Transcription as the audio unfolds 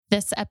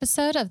This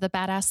episode of the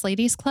Badass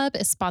Ladies Club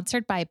is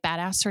sponsored by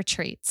Badass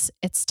Retreats.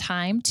 It's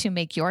time to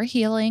make your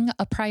healing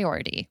a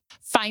priority.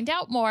 Find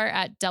out more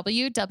at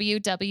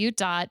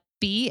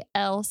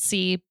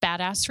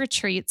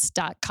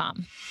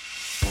www.blcbadassretreats.com.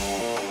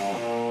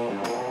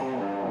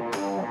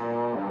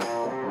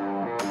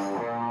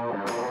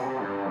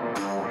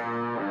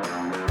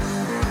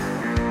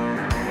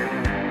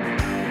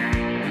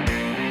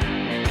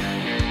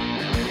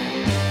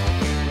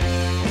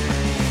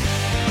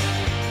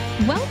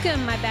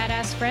 Welcome, my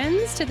badass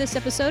friends, to this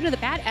episode of the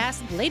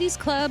Badass Ladies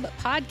Club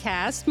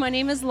podcast. My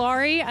name is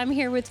Laurie. I'm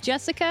here with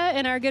Jessica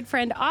and our good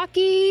friend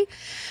Aki.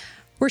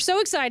 We're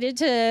so excited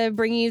to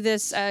bring you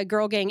this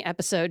Girl Gang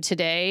episode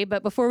today.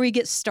 But before we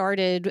get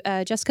started,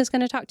 Jessica's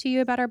going to talk to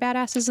you about our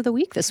badasses of the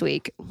week this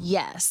week.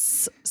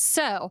 Yes.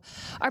 So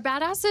our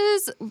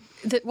badasses,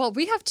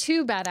 we have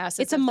two badasses.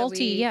 It's a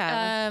multi,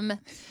 yeah.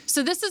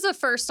 So this is a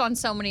first on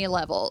so many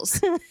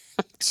levels.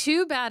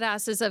 Two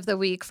badasses of the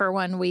week for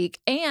 1 week,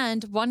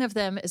 and one of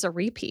them is a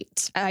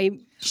repeat.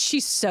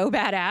 She's so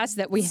badass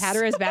that we had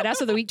her as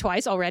badass of the week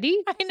twice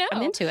already. I know.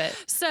 I'm into it.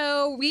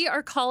 So we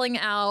are calling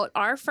out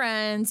our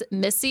friends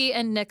Missy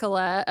and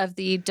Nicola of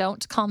the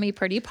Don't Call Me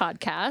Pretty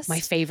podcast. My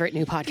favorite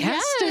new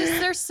podcast.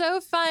 Yes, they're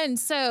so fun.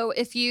 So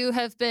if you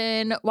have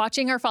been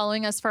watching or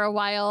following us for a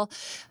while,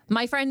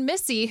 my friend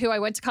Missy, who I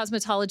went to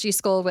cosmetology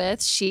school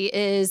with, she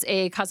is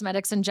a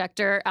cosmetics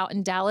injector out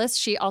in Dallas.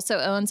 She also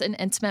owns an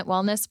intimate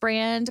wellness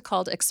brand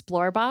called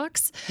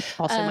Explorebox.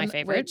 Also my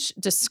favorite. Which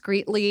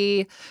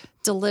discreetly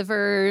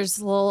delivers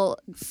little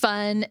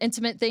fun,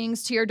 intimate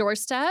things to your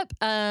doorstep.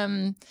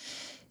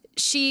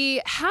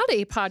 She had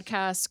a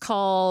podcast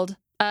called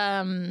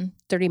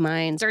Dirty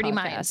Minds. Dirty podcast.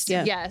 Minds.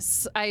 Yeah.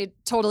 Yes, I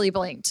totally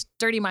blinked.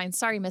 Dirty Minds.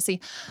 Sorry,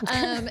 Missy.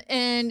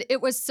 And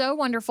it was so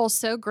wonderful,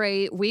 so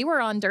great. We were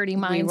on Dirty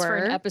Minds for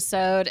an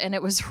episode, and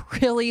it was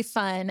really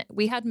fun.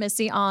 We had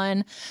Missy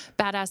on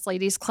Badass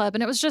Ladies Club,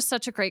 and it was just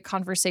such a great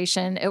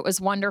conversation. It was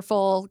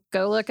wonderful.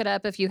 Go look it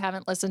up if you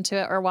haven't listened to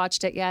it or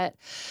watched it yet.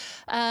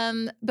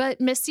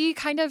 But Missy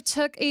kind of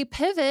took a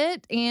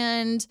pivot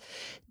and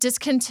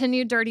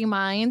discontinued Dirty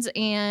Minds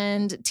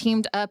and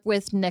teamed up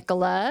with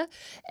Nicola,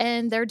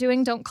 and they're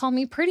doing Don't Call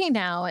Me Pretty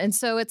now. And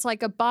so it's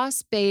like a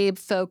boss babe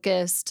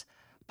focused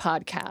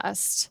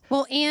podcast.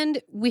 Well,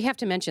 and we have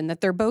to mention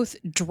that they're both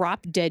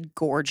drop dead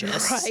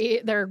gorgeous.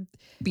 Right. They're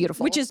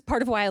beautiful. Which is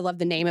part of why I love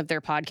the name of their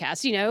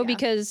podcast,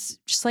 because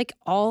just like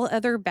all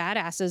other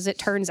badasses, it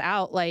turns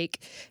out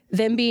like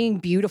them being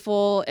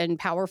beautiful and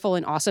powerful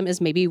and awesome is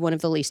maybe one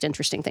of the least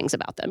interesting things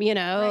about them,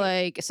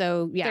 Right.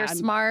 They're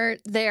smart,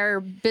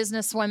 they're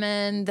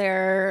businesswomen,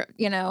 they're,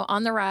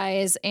 on the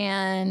rise,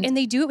 and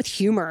they do it with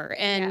humor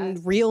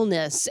and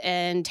realness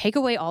and take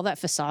away all that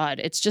facade.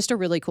 It's just a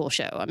really cool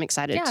show. I'm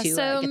excited to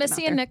so get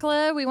Missy them out and there.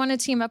 Nicola, we want to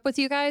team up with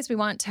you guys. We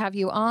want to have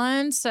you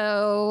on,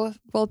 so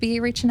we'll be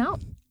reaching out.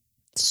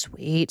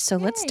 Sweet. So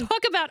let's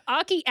talk about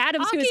Aki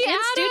Adams, who is Aki in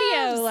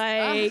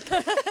studio.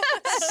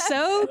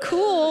 So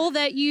cool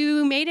that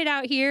you made it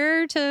out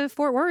here to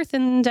Fort Worth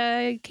and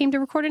came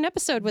to record an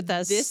episode with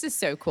us. This is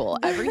so cool.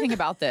 Everything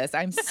about this.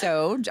 I'm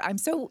so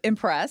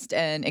impressed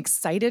and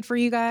excited for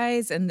you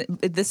guys. And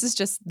this is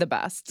just the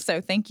best.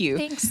 So thank you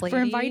Thanks, lady. for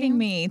inviting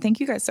me. Thank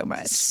you guys so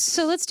much.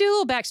 So let's do a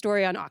little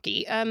backstory on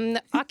Aki.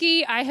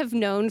 Aki, I have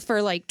known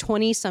for like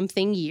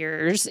 20-something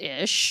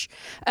years-ish.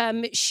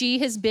 She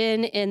has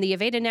been in the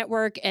Aveda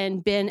Network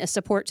and been a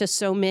support to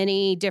so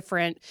many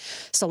different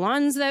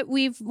salons that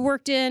we've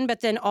worked in,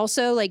 but then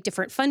also like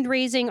different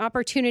fundraising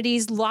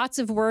opportunities, lots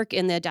of work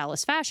in the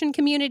Dallas fashion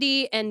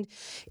community. And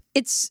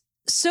it's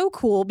so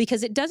cool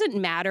because it doesn't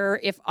matter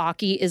if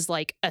Aki is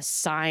like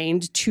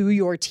assigned to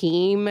your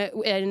team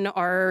in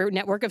our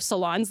network of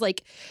salons,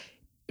 like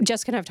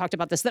Jessica and I have talked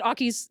about this, that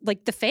Aki's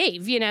like the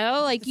fave,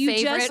 like you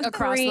Favorite just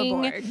across the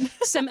bring board.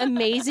 some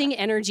amazing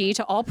energy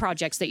to all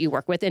projects that you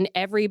work with, and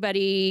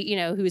everybody,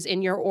 who's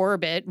in your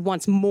orbit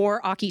wants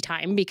more Aki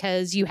time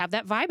because you have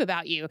that vibe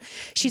about you.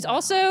 She's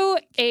also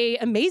a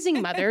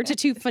amazing mother to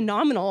two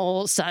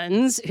phenomenal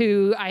sons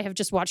who I have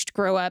just watched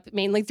grow up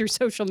mainly through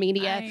social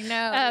media.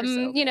 I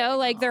know.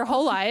 Like their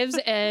whole lives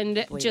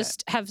and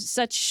just have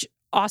such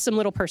awesome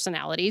little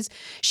personalities.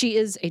 She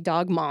is a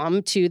dog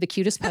mom to the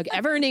cutest pug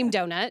ever named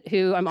Donut,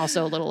 who I'm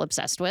also a little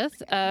obsessed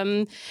with,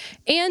 and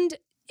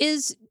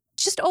is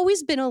just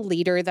always been a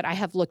leader that I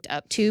have looked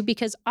up to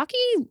because Aki,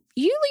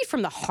 you lead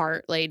from the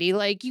heart, lady.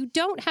 Like you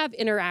don't have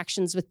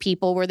interactions with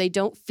people where they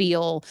don't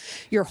feel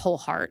your whole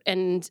heart.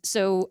 And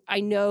so I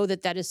know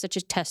that that is such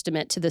a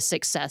testament to the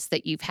success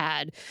that you've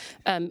had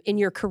in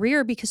your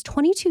career, because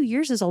 22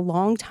 years is a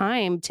long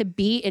time to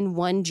be in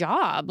one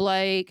job.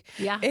 Like,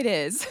 Yeah. It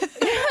is.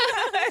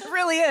 It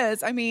really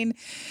is. I mean,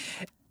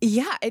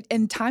 yeah,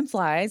 and time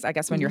flies, I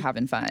guess, when you're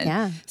having fun.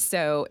 Yeah.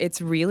 So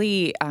it's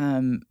really,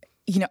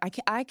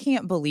 I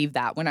can't believe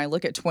that. When I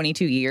look at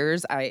 22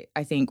 years, I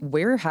think,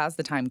 where has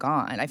the time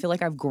gone? I feel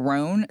like I've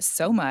grown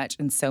so much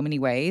in so many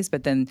ways,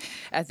 but then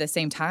at the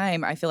same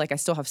time, I feel like I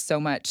still have so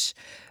much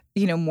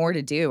more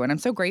to do. And I'm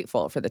so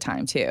grateful for the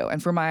time too.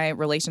 And for my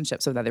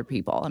relationships with other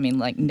people. I mean,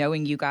 like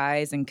knowing you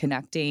guys and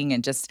connecting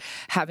and just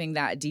having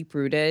that deep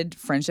rooted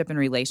friendship and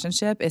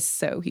relationship is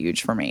so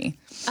huge for me.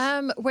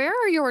 Where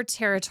are your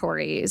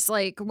territories?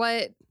 Like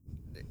what,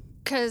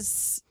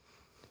 cause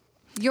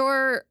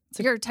you're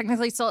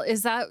technically still,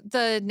 is that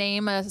the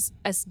name as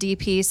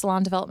SDP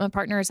Salon Development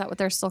Partner? Is that what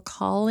they're still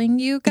calling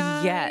you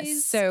guys?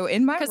 Yes. So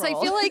in my role, because I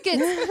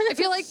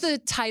feel like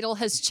the title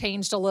has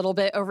changed a little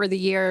bit over the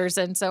years,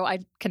 and so I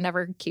can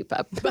never keep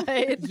up.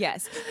 But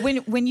yes,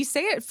 when you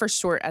say it for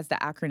short as the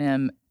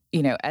acronym,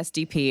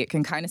 SDP, it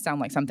can kind of sound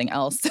like something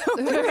else. So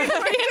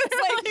it's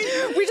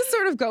like we just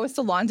sort of go with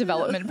Salon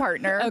Development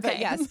Partner. Okay. But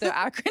yes, the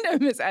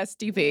acronym is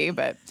SDP.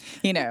 But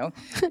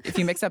if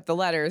you mix up the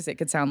letters, it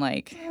could sound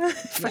like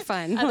for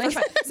fun.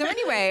 So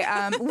anyway,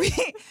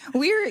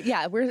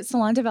 we're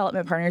Salon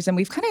Development Partners, and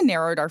we've kind of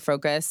narrowed our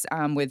focus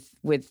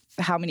with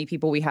how many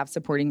people we have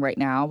supporting right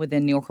now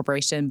within Neal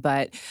Corporation.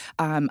 But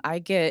I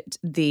get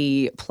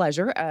the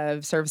pleasure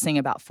of servicing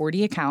about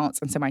 40 accounts,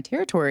 and so my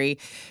territory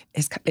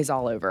is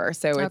all over.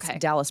 So it's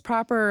Dallas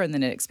proper, and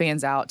then it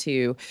expands out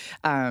to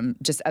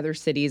just other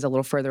cities a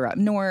little further up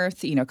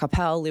north,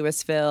 Coppell,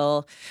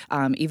 Louisville,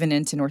 even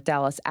into North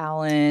Dallas,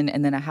 Allen.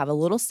 And then I have a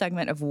little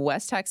segment of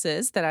West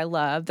Texas that I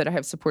love, that I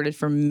have supported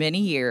for many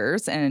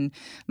years. And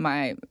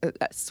my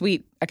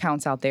sweet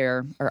accounts out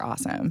there are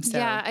awesome. So.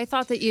 Yeah, I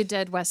thought that you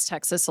did West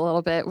Texas a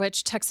little bit,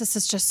 which Texas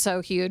is just so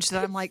huge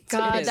that I'm like,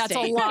 God, that's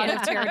a lot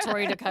of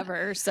territory to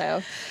cover.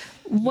 So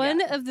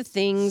one of the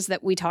things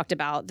that we talked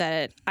about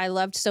that I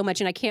loved so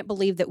much, and I can't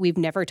believe that we've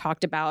never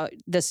talked about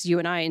this, you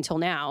and I, until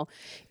now,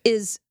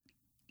 is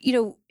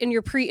in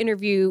your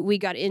pre-interview, we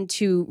got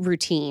into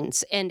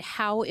routines and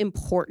how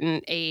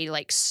important a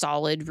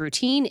solid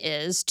routine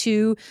is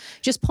to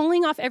just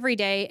pulling off every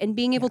day and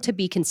being able to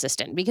be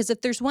consistent. Because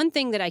if there's one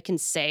thing that I can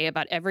say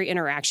about every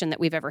interaction that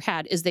we've ever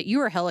had is that you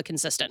are hella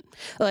consistent.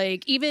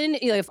 Like even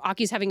if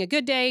Aki's having a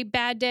good day,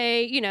 bad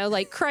day,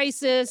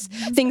 crisis,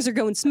 things are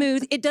going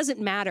smooth, it doesn't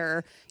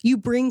matter. You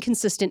bring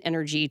consistent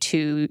energy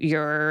to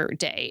your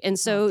day. And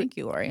so thank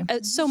you, Lori.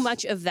 So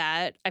much of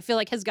that I feel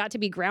like has got to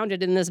be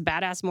grounded in this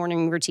badass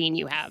morning routine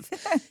you have.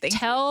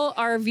 Tell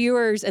our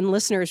viewers and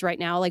listeners right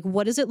now,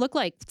 what does it look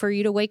like for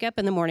you to wake up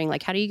in the morning?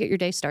 How do you get your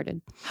day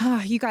started?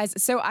 You guys,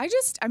 so I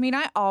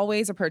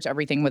always approach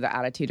everything with an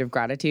attitude of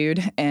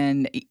gratitude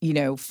and,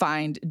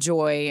 find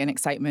joy and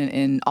excitement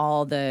in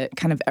all the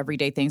kind of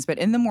everyday things. But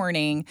in the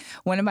morning,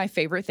 one of my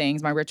favorite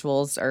things, my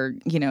rituals are,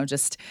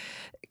 just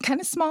kind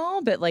of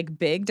small, but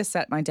big to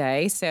set my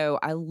day. So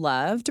I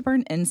love to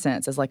burn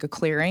incense as a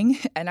clearing.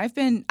 And I've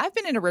been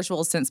in a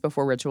ritual since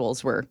before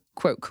rituals were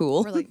quote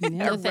cool. We're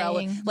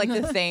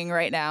the thing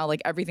right now.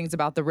 Everything's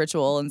about the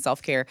ritual and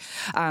self-care.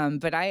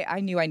 But I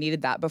knew I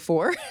needed that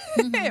before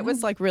it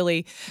was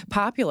really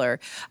popular.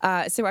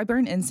 So I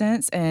burn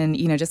incense and,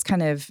 just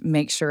kind of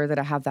make sure that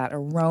I have that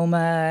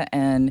aroma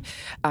and,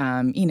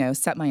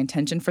 set my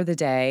intention for the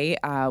day.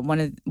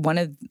 One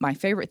of my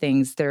favorite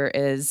things, there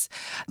is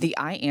the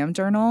I Am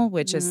Journal,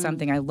 which is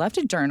something I love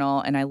to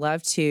journal, and I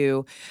love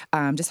to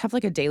just have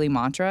a daily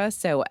mantra.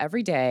 So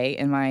every day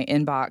in my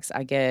inbox,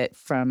 I get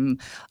from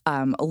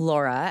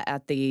Laura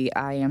at the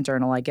I Am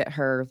Journal, I get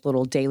her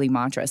little daily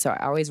mantra. So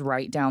I always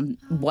write down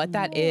what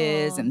that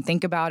is and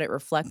think about it,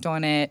 reflect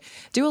on it,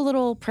 do a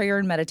little prayer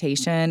and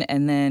meditation,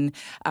 and then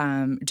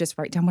just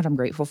write down what I'm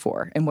grateful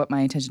for and what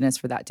my intention is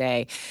for that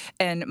day.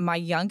 And my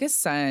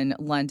youngest son,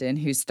 London,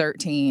 who's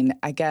 13,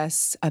 I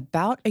guess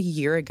about a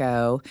year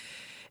ago,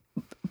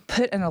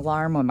 put an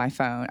alarm on my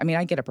phone.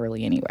 I get up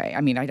early anyway.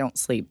 I don't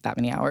sleep that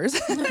many hours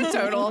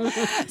total.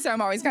 So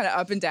I'm always kind of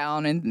up and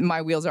down and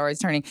my wheels are always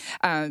turning.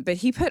 But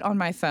he put on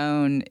my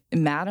phone,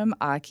 Madam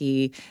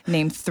Aki,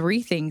 name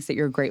 3 things that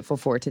you're grateful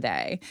for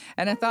today.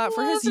 And I thought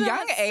for his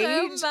young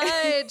age, so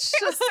much.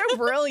 It was so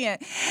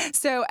brilliant.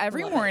 So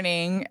every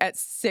morning at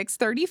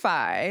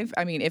 6:35,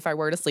 if I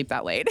were to sleep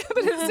that late,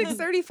 but at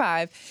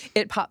 6:35,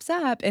 it pops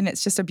up and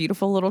it's just a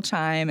beautiful little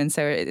chime. And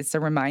so it's a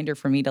reminder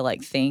for me to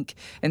think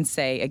and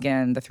say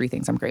again, the 3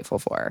 things I'm grateful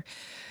for.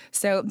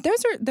 So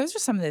those are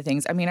some of the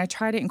things. I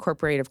try to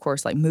incorporate, of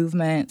course,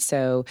 movement.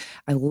 So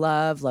I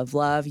love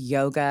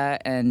yoga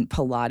and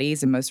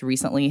Pilates, and most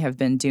recently have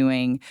been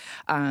doing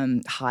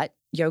hot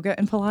yoga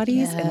and Pilates.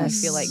 Yes. And I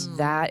feel like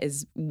that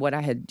is what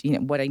I had,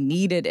 what I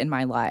needed in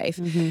my life.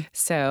 Mm-hmm.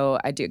 So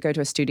I do go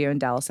to a studio in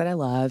Dallas that I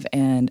love,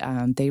 and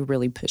they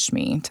really pushed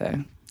me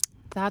to.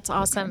 That's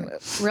awesome.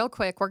 Real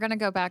quick, we're going to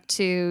go back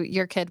to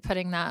your kid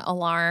putting that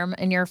alarm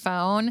in your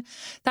phone.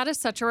 That is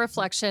such a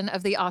reflection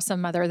of the awesome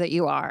mother that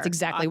you are. That's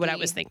exactly what I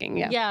was thinking.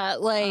 Yeah. Yeah.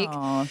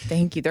 Oh,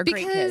 thank you. They're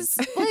great kids.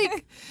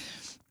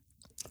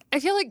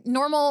 I feel like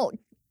normal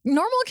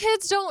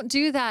kids don't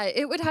do that.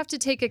 It would have to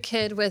take a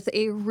kid with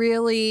a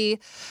really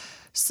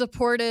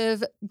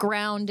supportive,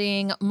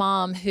 grounding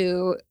mom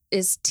who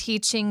is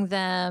teaching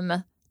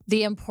them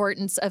the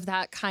importance of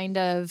that kind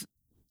of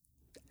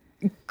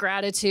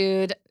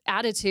gratitude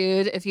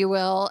attitude, if you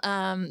will,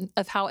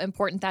 of how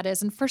important that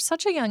is. And for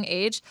such a young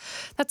age,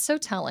 that's so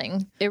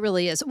telling. It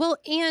really is. Well,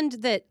 and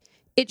that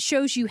it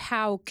shows you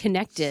how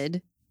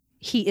connected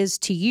he is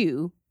to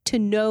you, to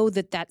know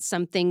that that's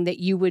something that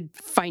you would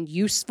find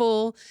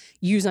useful,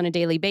 use on a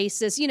daily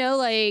basis.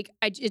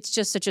 It's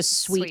just such a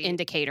sweet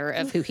indicator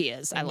of who he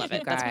is. I love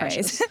it. That's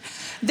precious.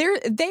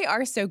 They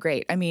are so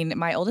great. I mean,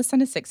 my oldest son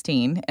is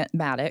 16,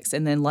 Maddox,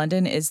 and then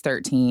London is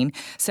 13.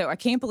 So I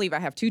can't believe I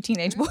have 2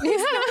 teenage boys.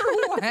 Number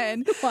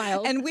one.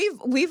 Wild. And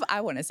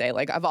I want to say,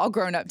 like, I've all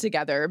grown up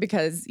together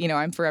because,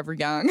 I'm forever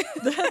young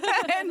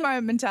and my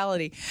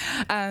mentality.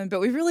 But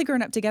we've really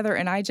grown up together.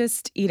 And I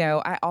just,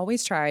 I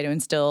always try to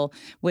instill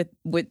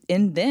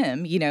within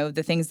them,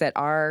 the things that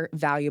are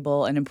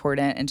valuable and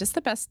important and just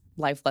the best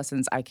life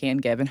lessons I can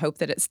give and hope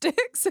that it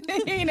sticks,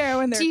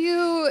 And do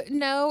you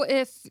know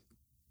if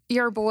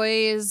your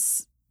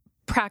boys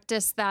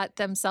practice that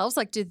themselves?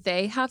 Like, do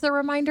they have the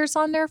reminders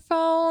on their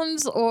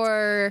phones,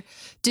 or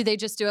do they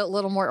just do it a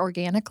little more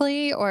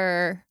organically?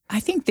 Or I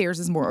think theirs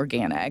is more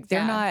organic. They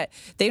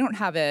don't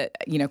have it,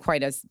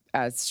 quite as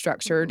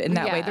structured in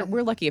that way.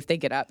 We're lucky if they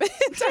get up.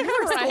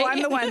 Right.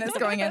 I'm the one that's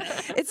going in.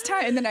 It's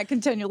time. And then I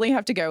continually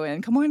have to go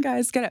in. Come on,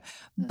 guys, get up.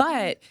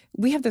 But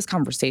we have those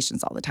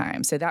conversations all the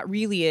time. So that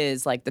really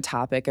is like the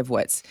topic of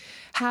what's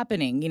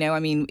happening.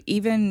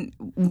 Even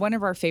one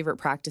of our favorite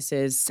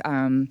practices,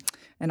 and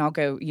I'll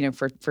go,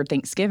 for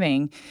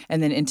Thanksgiving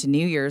and then into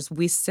New Year's,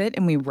 we sit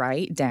and we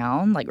write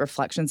down like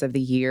reflections of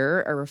the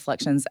year or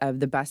reflections of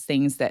the best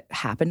things that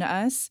happened to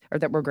us or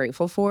that we're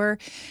grateful for.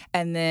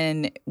 And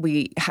then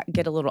we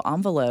get a little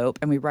envelope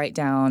and we write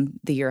down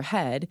the year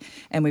ahead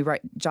and we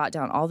jot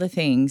down all the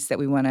things that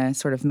we want to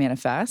sort of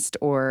manifest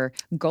or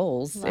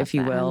goals, if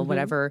you will,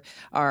 whatever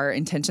our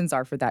intentions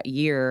are for that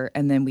year.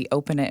 And then we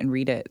open it and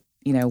read it,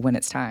 when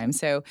it's time.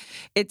 So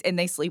and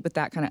they sleep with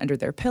that kind of under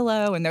their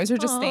pillow. And those are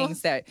just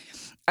things that,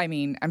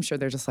 I'm sure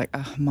they're just like,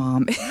 oh,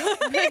 Mom.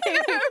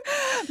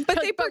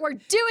 But we're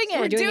doing it.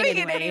 We're doing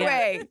it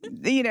anyway.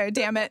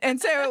 Damn it. And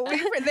so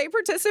they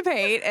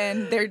participate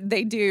and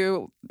they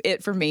do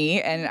it for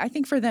me. And I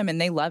think for them,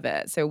 and they love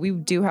it. So we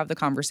do have the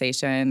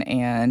conversation.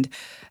 And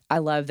I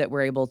love that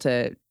we're able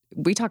to,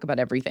 we talk about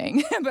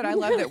everything, but I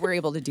love that we're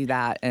able to do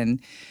that.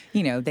 And,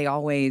 they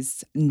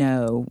always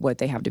know what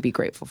they have to be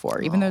grateful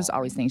for, even though there's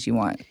always things you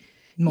want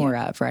more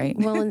of, right?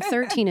 Well, in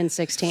 13 and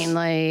 16,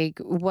 like,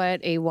 what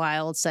a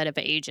wild set of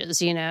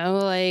ages,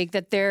 like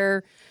that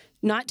they're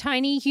not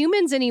tiny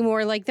humans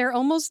anymore. Like, they're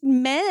almost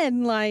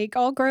men, like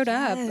all grown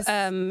up.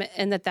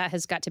 And that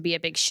has got to be a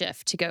big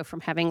shift to go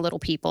from having little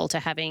people to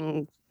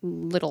having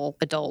little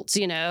adults,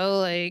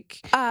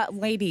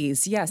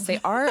 ladies, yes, they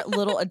are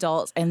little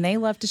adults, and they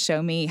love to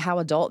show me how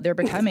adult they're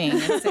becoming.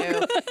 And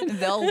so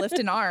they'll lift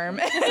an arm.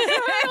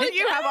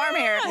 You have arm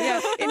hair,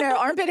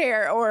 armpit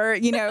hair, or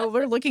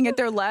we're looking at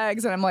their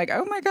legs, and I'm like,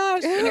 oh my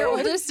gosh. Your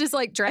oldest is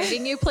like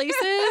driving you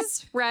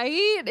places,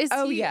 right?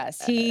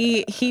 Yes,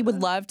 he would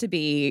love to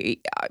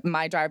be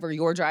my driver,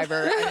 your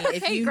driver.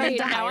 If you great, need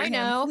to now hire I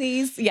know. Him,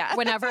 please, yeah.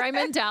 Whenever I'm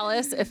in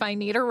Dallas, if I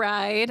need a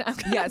ride, I'm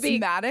gonna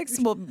Maddox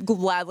will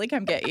gladly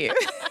come get you.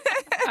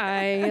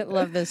 I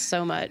love this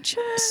so much.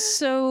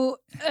 So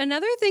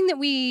another thing that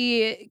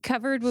we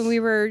covered when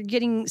we were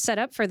getting set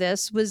up for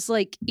this was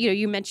like,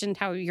 you mentioned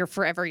how you're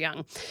forever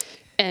young.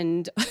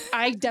 And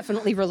I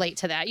definitely relate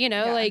to that,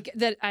 like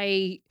that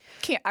I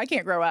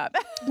can't grow up.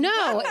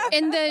 No.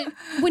 And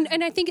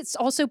and I think it's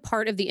also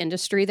part of the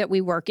industry that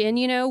we work in,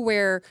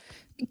 where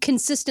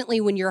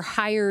consistently when you're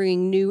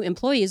hiring new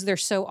employees, they're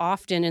so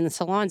often in the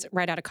salons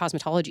right out of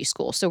cosmetology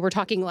school. So we're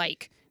talking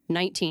like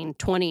 19,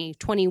 20,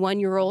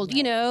 21-year-old,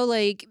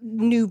 like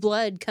new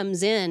blood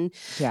comes in.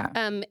 Yeah.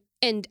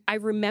 And I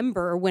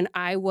remember when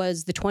I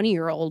was the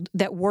 20-year-old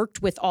that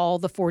worked with all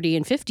the 40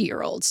 and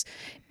 50-year-olds.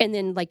 And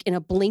then like in a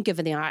blink of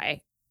an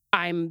eye,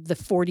 I'm the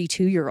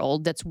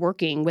 42-year-old that's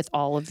working with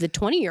all of the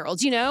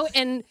 20-year-olds,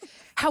 and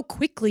how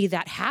quickly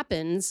that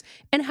happens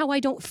and how I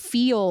don't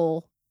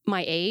feel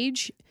my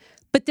age.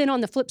 But then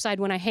on the flip side,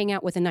 when I hang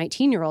out with a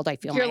 19-year-old, I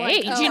feel my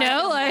age,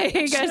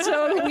 it's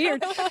so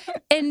weird.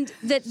 And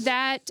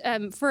that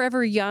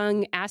forever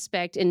young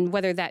aspect, and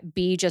whether that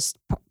be just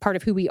part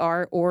of who we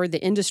are or the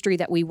industry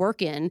that we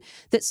work in,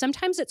 that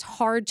sometimes it's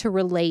hard to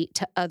relate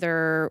to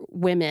other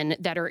women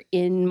that are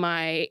in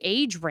my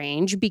age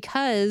range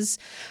because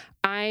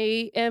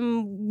I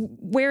am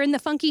wearing the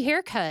funky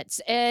haircuts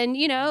and,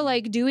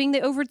 like doing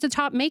the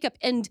over-the-top makeup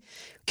and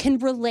can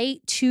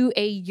relate to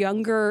a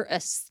younger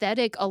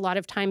aesthetic a lot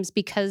of times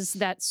because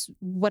that's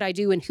what I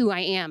do and who I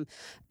am.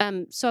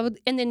 And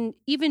then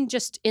even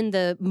just in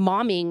the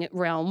momming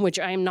realm, which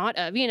I'm not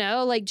of,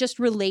 like just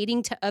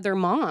relating to other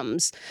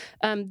moms,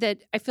 that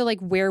I feel like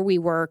where we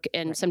work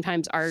and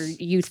sometimes our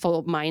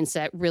youthful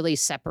mindset really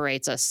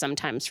separates us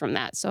sometimes from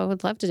that. So I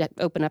would love to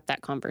open up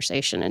that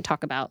conversation and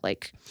talk about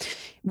like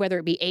whether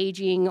it be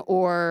aging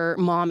or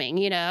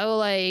momming,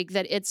 like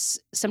that it's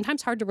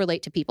sometimes hard to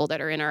relate to people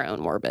that are in our own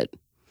orbit.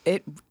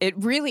 It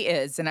really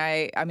is. And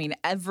I mean,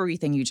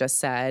 everything you just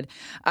said,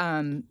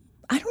 I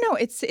don't know.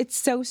 It's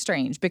so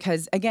strange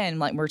because, again,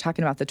 like we're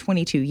talking about the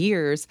 22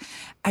 years.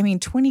 I mean,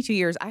 22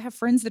 years. I have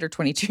friends that are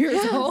 22 years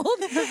old.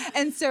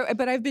 And so,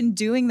 but I've been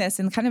doing this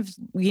and kind of,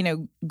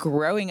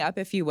 growing up,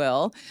 if you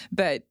will.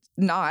 But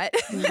not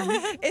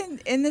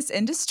in this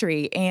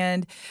industry.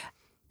 And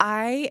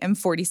I am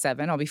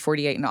 47. I'll be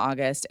 48 in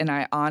August. And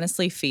I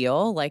honestly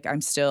feel like I'm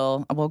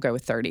still, we'll go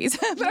with 30s,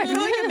 but I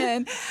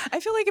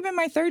feel like I'm in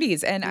my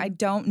 30s and I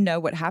don't know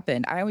what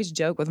happened. I always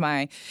joke with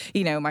my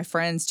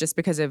friends just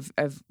because of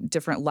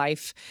different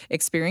life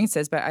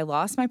experiences, but I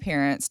lost my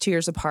parents 2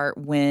 years apart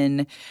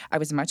when I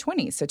was in my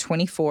 20s. So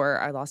 24,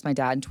 I lost my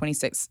dad, and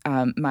 26,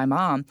 my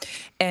mom.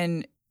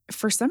 And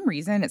for some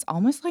reason, it's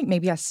almost like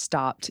maybe I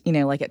stopped,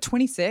 like at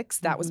 26,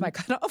 that was my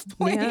cutoff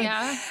point.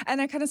 Yeah.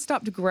 And I kind of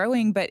stopped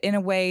growing, but in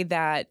a way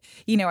that,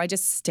 I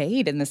just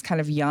stayed in this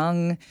kind of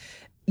young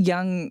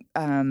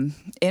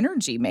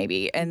energy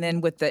maybe. And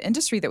then with the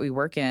industry that we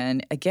work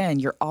in, again,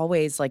 you're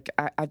always like,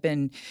 I've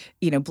been,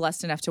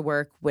 blessed enough to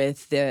work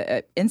with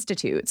the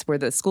institutes, where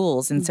the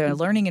schools. And so a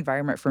learning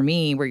environment for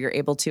me where you're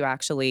able to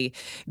actually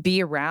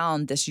be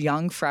around this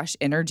young, fresh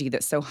energy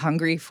that's so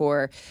hungry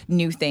for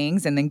new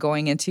things. And then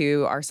going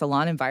into our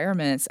salon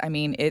environments, I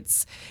mean,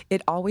 it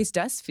always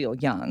does feel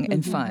young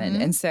and fun.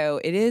 And so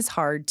it is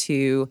hard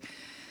to,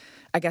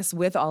 I guess,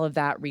 with all of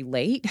that,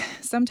 relate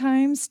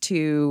sometimes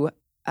to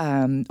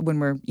when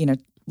we're,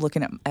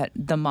 looking at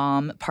the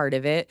mom part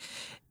of it.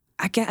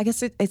 I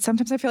guess it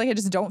sometimes I feel like I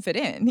just don't fit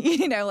in,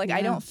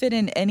 I don't fit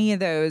in any of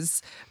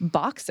those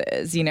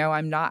boxes.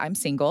 I'm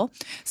single,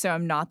 so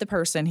I'm not the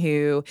person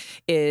who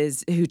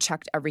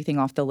checked everything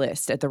off the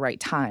list at the right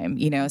time,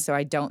 so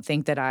I don't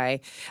think that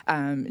I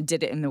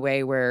did it in the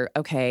way where,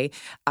 okay,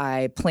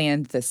 I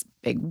planned this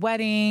big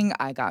wedding,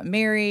 I got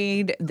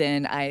married,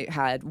 then I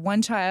had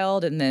one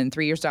child, and then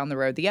 3 years down the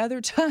road, the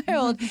other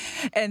child,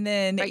 and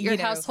then your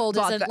household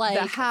isn't like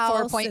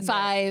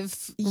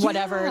 4.5,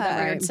 whatever the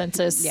weird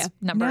census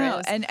number is.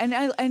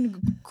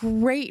 And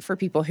great for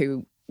people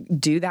who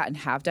do that and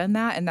have done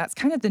that, and that's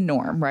kind of the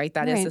norm, right?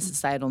 That is the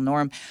societal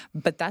norm,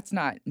 but that's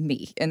not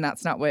me, and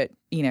that's not what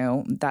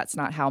that's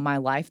not how my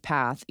life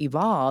path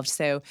evolved.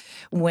 So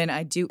when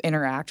I do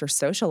interact or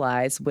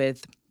socialize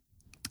with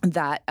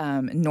that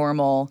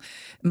normal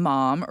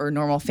mom or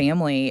normal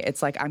family,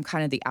 it's like I'm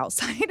kind of the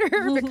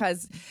outsider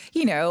because,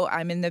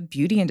 I'm in the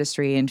beauty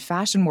industry and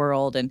fashion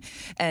world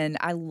and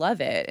I love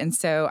it. And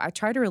so I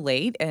try to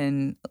relate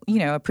and,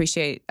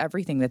 appreciate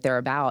everything that they're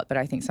about. But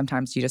I think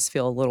sometimes you just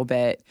feel a little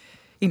bit,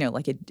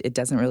 like it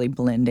doesn't really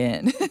blend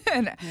in.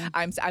 And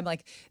I'm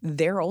like,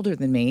 they're older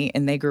than me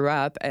and they grew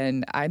up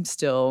and I'm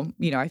still,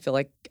 I feel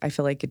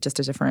like just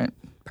a different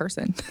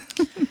person.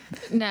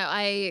 No,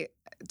 I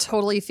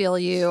totally feel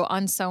you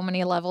on so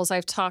many levels.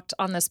 I've talked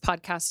on this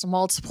podcast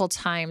multiple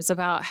times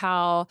about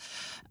how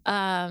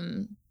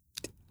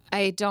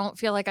I don't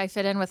feel like I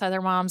fit in with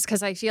other moms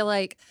because I feel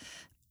like,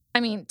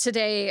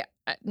 today,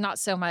 not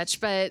so much,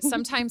 but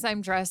sometimes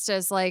I'm dressed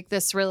as like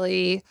this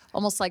really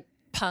almost like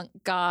punk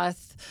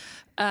goth,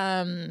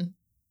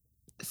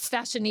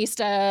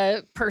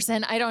 fashionista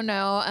person. I don't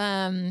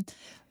know,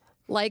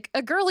 like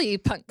a girly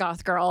punk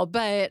goth girl,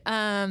 but,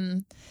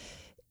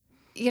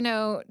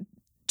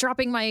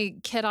 dropping my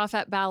kid off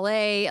at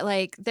ballet,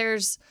 like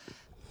there's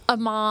a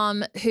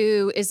mom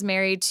who is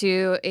married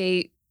to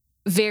a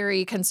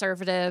very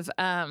conservative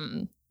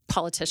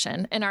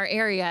politician in our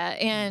area.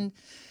 And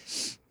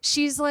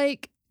she's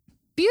like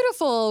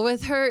beautiful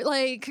with her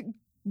like,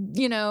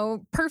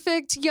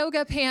 perfect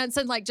yoga pants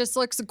and like just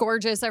looks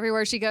gorgeous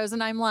everywhere she goes.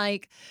 And I'm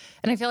like,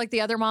 and I feel like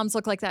the other moms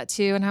look like that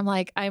too. And I'm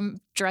like, I'm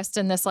dressed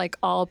in this like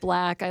all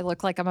black. I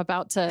look like I'm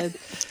about to,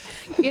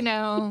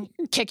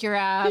 kick your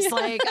ass.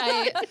 Like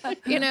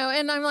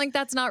and I'm like,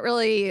 that's not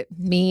really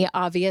me.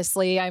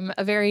 Obviously I'm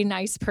a very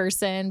nice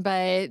person,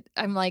 but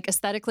I'm like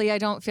aesthetically, I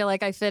don't feel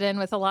like I fit in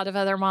with a lot of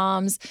other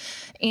moms.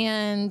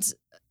 And,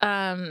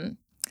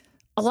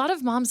 a lot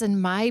of moms in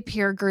my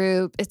peer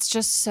group, it's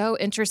just so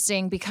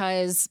interesting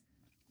because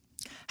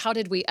how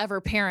did we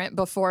ever parent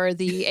before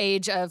the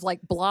age of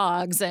like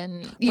blogs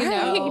and,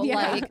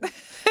 like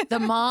the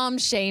mom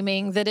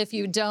shaming that if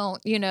you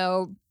don't,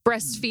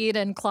 breastfeed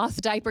and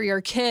cloth diaper your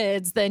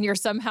kids, then you're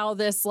somehow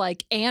this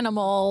like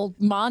animal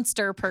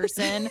monster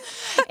person.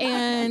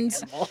 And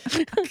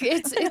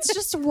it's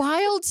just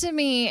wild to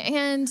me.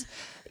 And,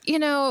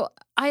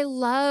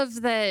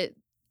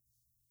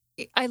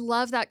 I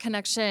love that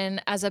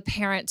connection as a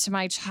parent to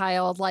my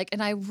child,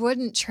 and I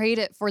wouldn't trade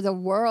it for the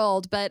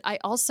world. But I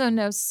also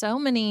know so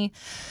many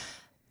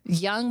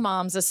young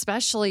moms,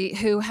 especially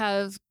who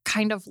have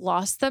kind of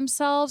lost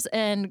themselves.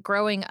 And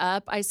growing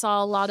up, I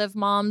saw a lot of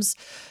moms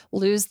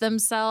lose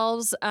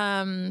themselves.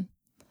 And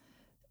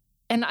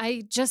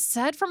I just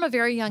said from a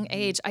very young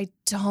age, I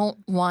don't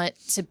want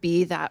to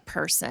be that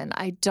person.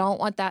 I don't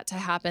want that to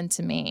happen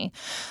to me.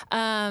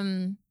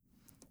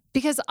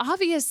 Because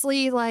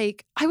obviously,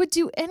 like, I would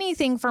do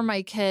anything for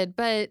my kid,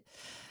 but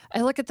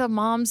I look at the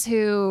moms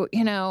who,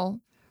 are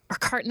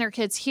carting their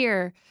kids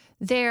here,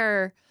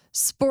 there,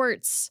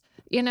 sports,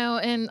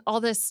 and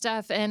all this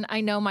stuff. And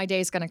I know my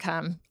day's going to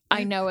come.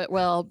 I know it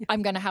will.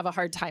 I'm going to have a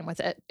hard time with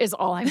it, is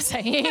all I'm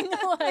saying.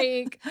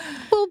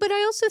 Well, but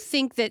I also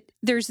think that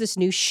there's this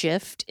new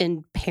shift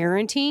in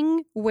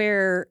parenting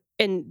where,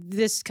 and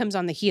this comes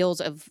on the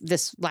heels of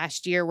this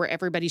last year where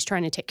everybody's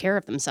trying to take care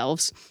of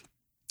themselves.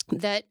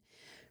 that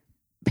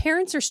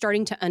parents are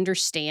starting to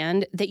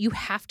understand that you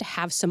have to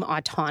have some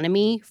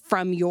autonomy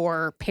from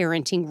your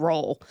parenting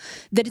role,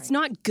 that it's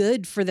not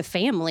good for the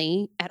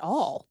family at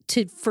all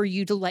for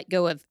you to let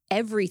go of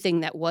everything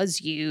that was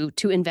you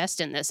to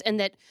invest in this. And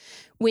that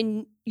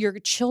when your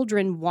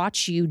children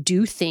watch you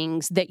do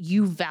things that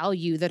you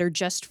value that are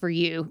just for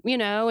you,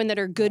 and that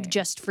are good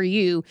just for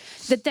you,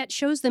 that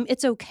shows them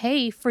it's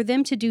okay for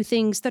them to do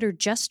things that are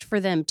just for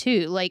them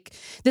too. Like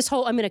this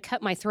whole, I'm going to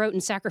cut my throat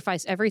and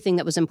sacrifice everything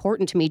that was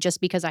important to me just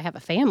because I have a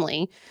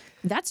family.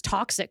 That's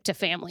toxic to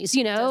families,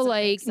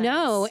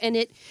 no. And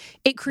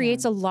it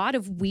creates a lot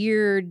of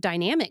weird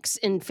dynamics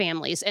in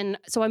families. And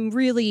so I'm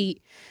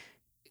really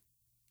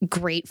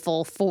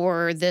grateful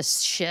for this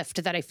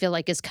shift that I feel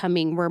like is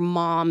coming, where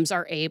moms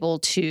are able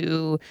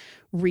to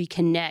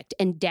reconnect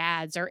and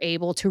dads are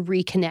able to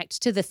reconnect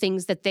to the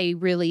things that they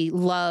really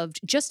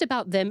loved just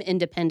about them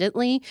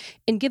independently,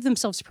 and give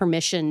themselves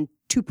permission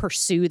to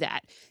pursue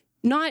that.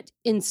 Not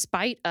in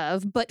spite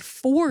of, but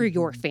for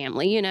your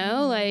family,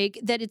 like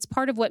that it's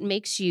part of what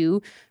makes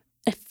you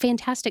a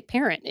fantastic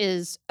parent,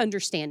 is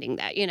understanding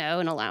that,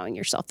 and allowing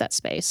yourself that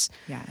space.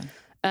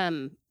 Yeah.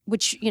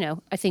 Which,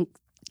 I think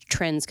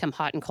trends come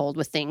hot and cold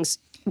with things.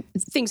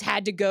 Things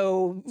had to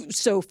go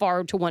so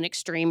far to one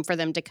extreme for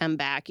them to come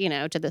back,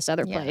 to this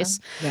other place.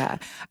 Yeah.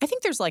 I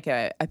think there's like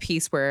a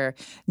piece where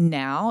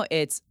now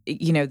it's,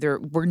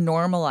 we're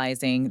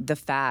normalizing the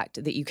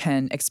fact that you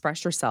can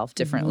express yourself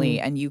differently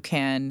and you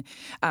can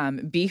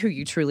be who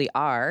you truly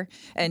are,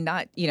 and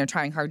not,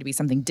 trying hard to be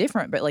something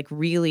different, but like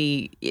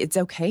really it's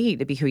okay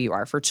to be who you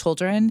are for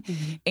children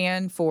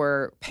and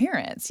for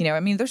parents.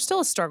 There's still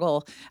a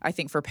struggle, I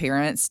think, for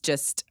parents.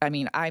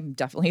 I'm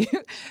definitely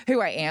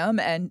who I am,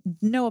 and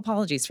no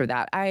apologies for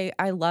that.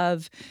 I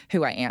love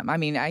who I am.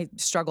 I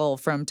struggle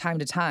from time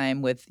to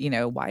time with,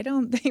 why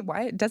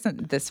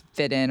doesn't this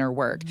fit in or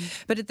work?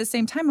 But at the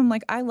same time, I'm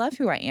like, I love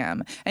who I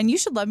am, and you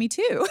should love me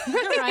too.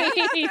 Right.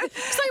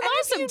 It's like,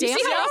 awesome, damn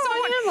it.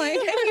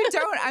 If you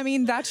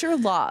don't, that's your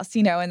loss,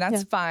 and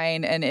that's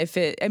fine. And if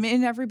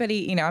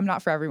everybody, I'm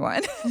not for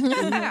everyone.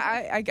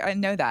 I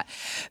know that.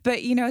 But,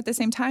 at the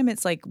same time,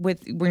 it's like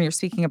when you're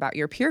speaking about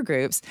your peer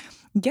groups,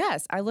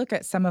 yes, I look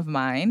at some of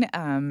mine,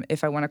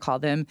 if I want to call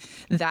them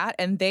that,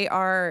 and they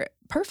are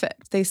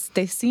perfect. They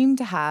seem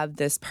to have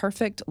this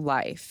perfect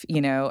life,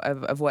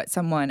 of what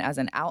someone as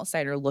an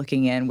outsider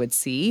looking in would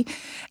see.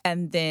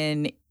 And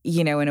then,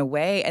 in a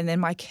way, and then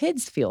my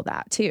kids feel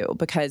that too,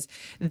 because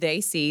they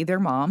see their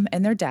mom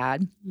and their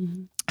dad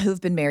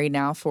who've been married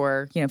now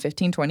for,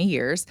 15, 20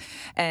 years.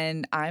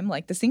 And I'm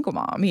like the single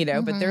mom,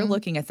 but they're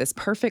looking at this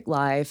perfect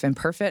life and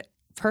perfect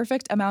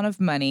amount of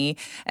money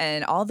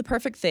and all the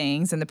perfect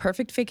things and the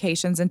perfect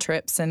vacations and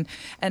trips and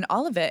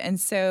all of it. And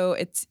so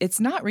it's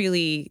not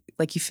really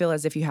like you feel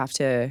as if you have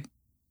to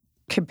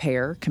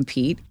compare,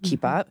 compete,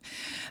 keep up.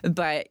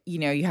 But,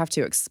 you have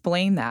to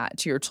explain that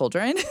to your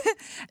children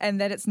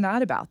and that it's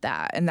not about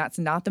that. And that's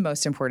not the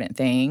most important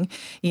thing,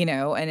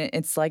 and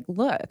it's like,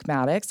 look,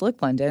 Maddox,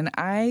 look, London,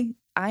 I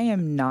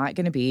am not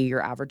going to be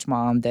your average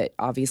mom that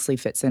obviously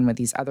fits in with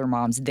these other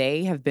moms.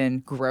 They have been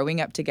growing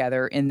up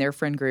together in their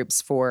friend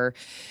groups for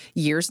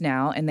years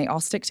now, and they all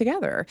stick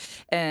together.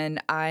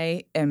 And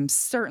I am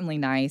certainly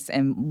nice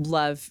and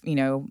love,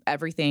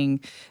 everything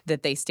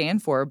that they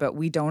stand for, but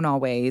we don't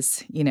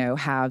always,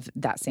 have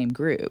that same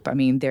group.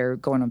 They're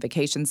going on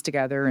vacations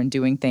together and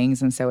doing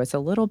things. And so it's a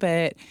little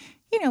bit,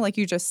 like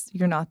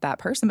you're not that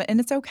person, and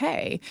it's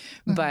okay.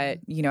 But,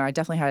 I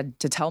definitely had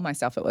to tell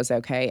myself it was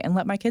okay and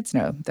let my kids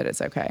know that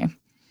it's okay.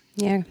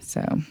 Yeah.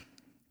 So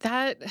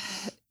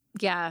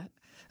yeah.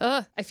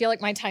 I feel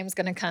like my time's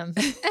going to come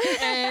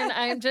and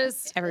I'm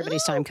just,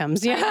 everybody's time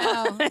comes.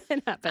 Yeah.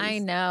 It happens. I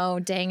know.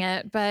 Dang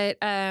it. But,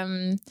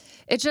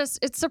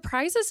 it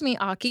surprises me,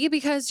 Aki,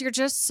 because you're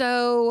just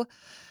so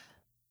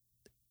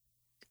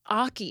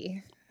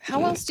Aki.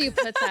 How else do you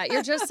put that?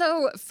 You're just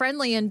so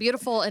friendly and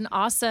beautiful and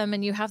awesome,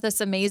 and you have this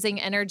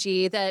amazing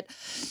energy that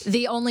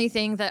the only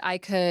thing that I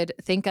could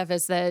think of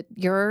is that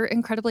you're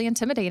incredibly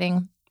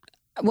intimidating.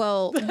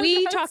 Well,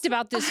 we talked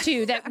about this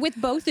too, that with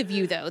both of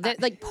you though,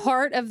 that like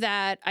part of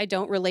that I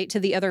don't relate to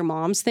the other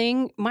moms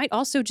thing might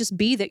also just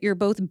be that you're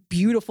both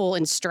beautiful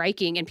and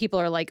striking, and people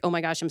are like, oh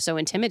my gosh, I'm so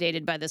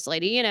intimidated by this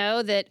lady,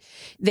 that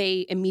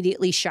they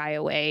immediately shy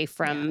away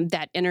from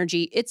that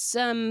energy. It's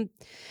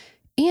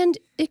and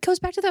it goes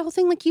back to that whole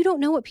thing, like, you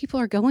don't know what people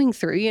are going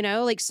through,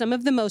 like some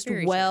of the most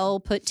well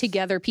put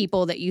together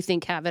people that you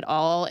think have it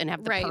all and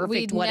have the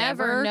perfect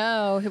whatever. Never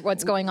know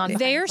what's going on.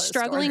 They're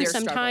struggling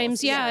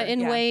sometimes,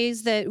 in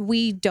ways that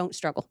we don't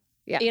struggle.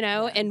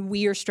 And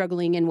we are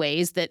struggling in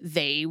ways that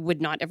they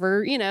would not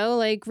ever,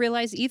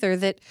 realize either,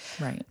 that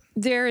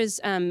there is,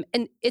 and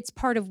it's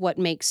part of what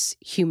makes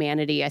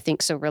humanity, I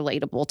think, so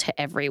relatable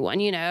to everyone,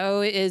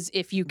 is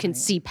if you can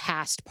see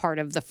past part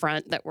of the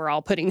front that we're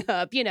all putting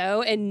up,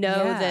 and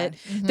know that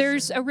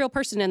there's a real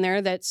person in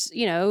there that's,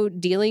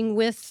 dealing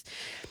with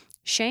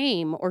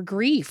shame or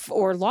grief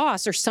or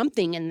loss or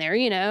something in there,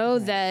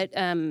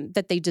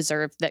 that they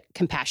deserve that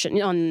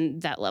compassion on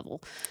that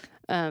level.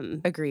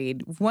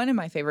 Agreed. One of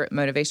my favorite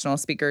motivational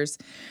speakers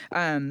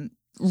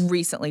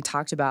recently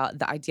talked about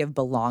the idea of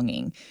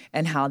belonging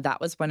and how that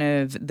was one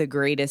of the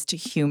greatest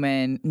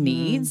human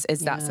needs is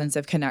that sense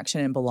of connection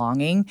and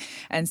belonging.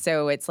 And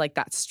so it's like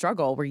that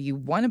struggle where you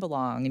want to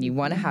belong and you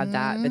want to have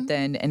that, but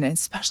then, and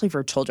especially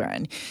for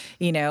children,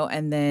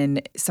 and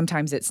then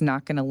sometimes it's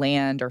not going to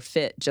land or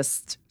fit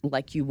just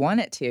like you want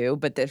it to,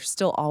 but there's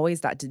still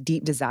always that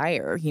deep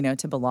desire,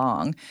 to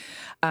belong.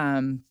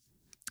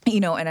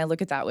 And I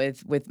look at that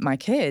with my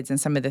kids and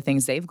some of the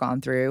things they've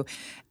gone through.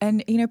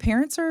 And,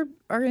 parents are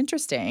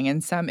interesting.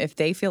 And if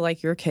they feel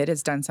like your kid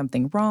has done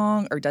something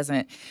wrong or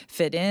doesn't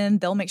fit in,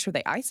 they'll make sure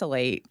they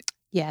isolate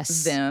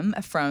them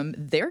from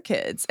their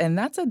kids. And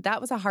that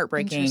was a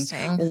heartbreaking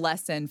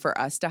lesson for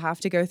us to have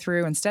to go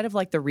through, instead of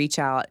like the reach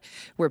out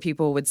where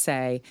people would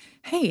say,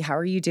 hey, how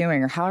are you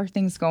doing? Or how are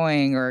things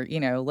going? Or,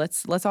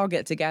 let's all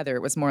get together.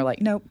 It was more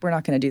like, nope, we're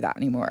not going to do that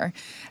anymore.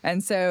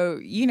 And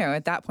so,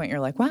 at that point you're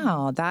like,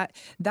 wow, that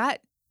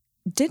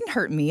didn't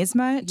hurt me as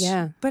much,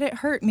 but it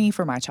hurt me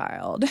for my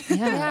child.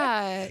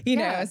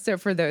 So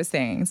for those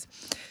things.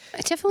 I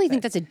definitely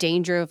think that's a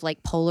danger of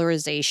like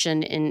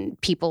polarization in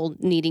people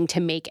needing to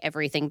make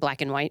everything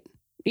black and white,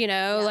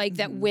 like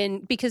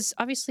that because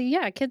obviously,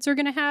 kids are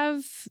going to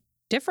have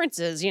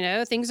differences,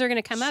 things are going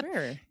to come up.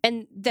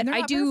 And that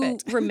I do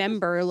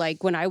remember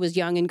like when I was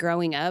young and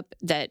growing up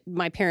that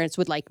my parents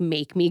would like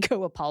make me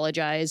go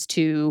apologize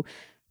to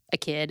a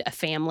kid, a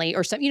family,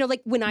 or something.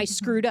 Like when I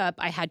screwed up,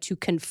 I had to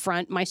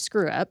confront my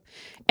screw up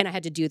and I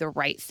had to do the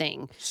right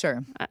thing.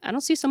 Sure. I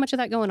don't see so much of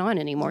that going on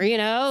anymore.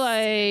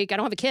 Like I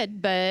don't have a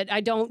kid, but I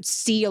don't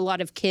see a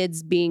lot of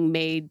kids being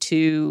made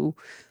to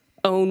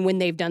own when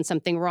they've done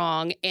something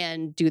wrong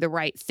and do the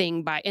right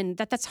thing and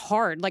that's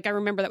hard. Like I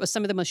remember that was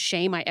some of the most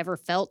shame I ever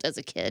felt as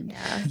a kid.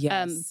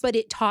 But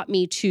it taught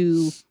me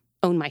to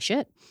own my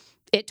shit.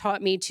 It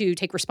taught me to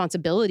take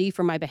responsibility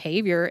for my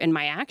behavior and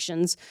my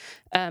actions.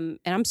 And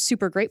I'm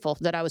super grateful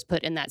that I was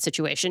put in that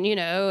situation,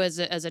 as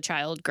a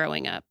child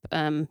growing up.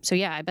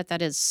 I bet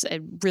that is a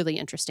really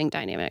interesting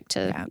dynamic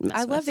to mess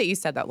I love that you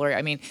said that, Lori.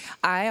 I mean,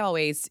 I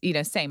always,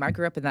 same. I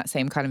grew up in that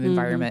same kind of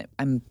environment.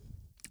 I'm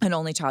an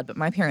only child, but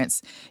my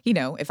parents,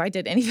 if I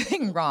did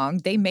anything wrong,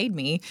 they made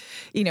me,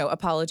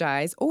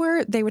 apologize,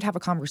 or they would have a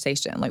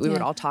conversation. Like we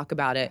would all talk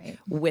about it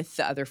with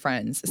the other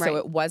friends. So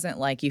it wasn't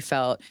like you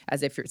felt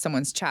as if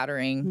someone's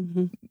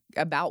chattering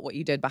about what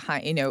you did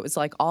behind, it was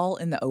like all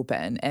in the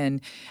open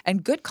and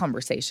good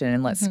conversation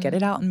and let's get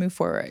it out and move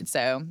forward.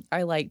 So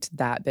I liked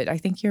that, but I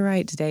think you're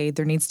right today.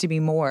 There needs to be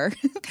more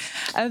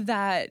of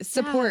that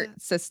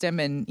support system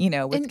and,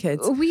 with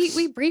kids.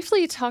 We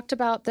briefly talked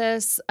about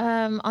this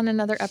on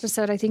another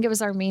episode. I think it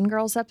was our Mean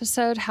Girls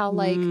episode, how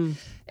like,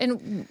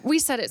 and we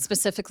said it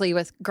specifically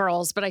with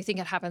girls, but I think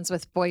it happens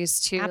with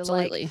boys too.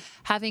 Absolutely. Like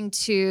having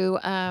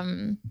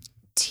to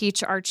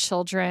teach our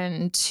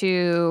children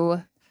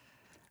to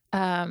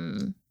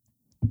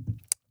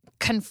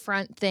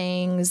confront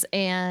things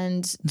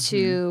and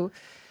to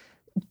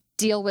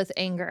deal with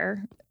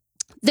anger.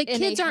 The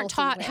kids aren't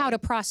taught how to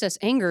process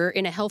anger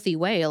in a healthy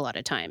way a lot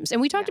of times. And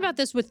we talked about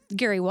this with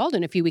Gary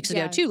Walden a few weeks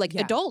ago too. Like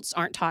adults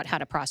aren't taught how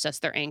to process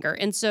their anger.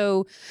 And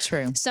so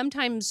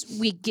sometimes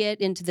we get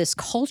into this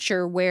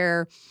culture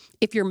where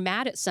if you're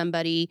mad at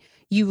somebody,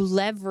 you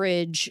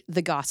leverage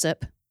the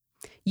gossip,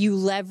 you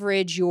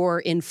leverage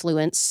your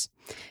influence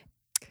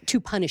to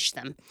punish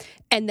them.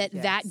 And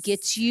that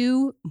gets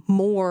you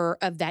more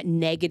of that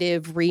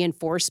negative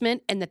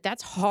reinforcement, and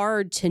that's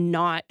hard to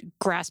not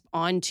grasp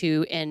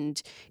onto,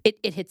 and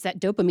it hits that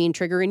dopamine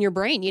trigger in your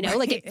brain,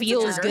 like it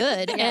feels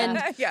good. And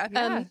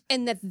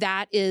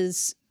that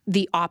is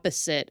the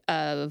opposite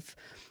of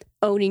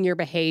owning your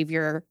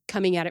behavior,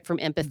 coming at it from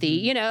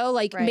empathy,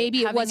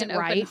 maybe it wasn't an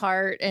right. Open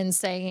heart and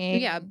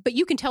saying, but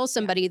you can tell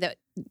somebody that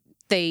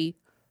they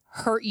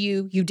hurt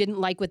you, you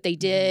didn't like what they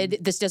did,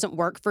 this doesn't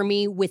work for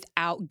me,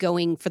 without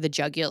going for the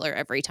jugular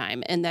every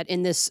time. And that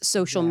in this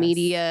social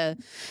media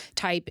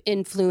type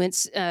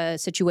influence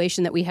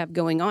situation that we have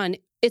going on,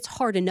 it's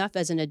hard enough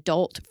as an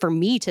adult for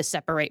me to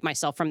separate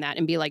myself from that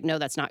and be like, no,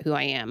 that's not who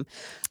I am.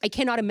 I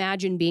cannot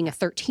imagine being a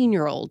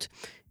 13-year-old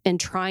and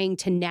trying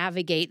to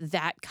navigate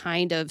that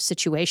kind of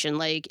situation.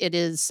 Like it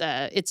is,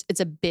 it's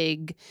a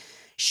big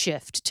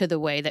shift to the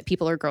way that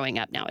people are growing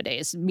up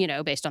nowadays,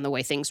 based on the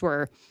way things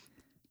were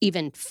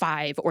even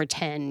 5 or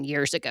 10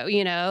 years ago,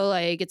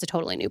 like it's a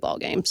totally new ball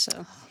game.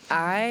 So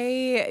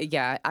I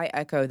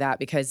echo that,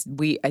 because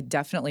we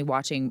definitely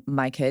watching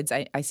my kids,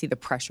 I see the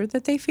pressure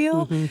that they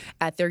feel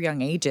at their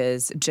young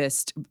ages,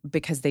 just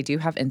because they do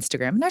have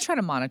Instagram, and I try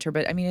to monitor,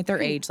 but I mean, at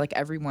their age, like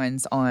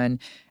everyone's on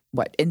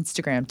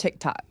Instagram,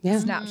 TikTok,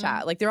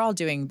 Snapchat, like they're all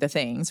doing the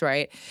things,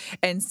 right?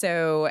 And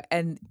so,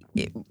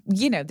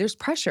 there's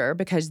pressure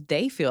because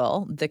they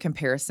feel the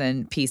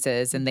comparison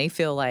pieces and they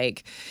feel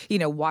like,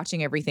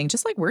 watching everything,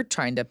 just like we're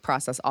trying to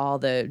process all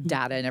the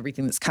data and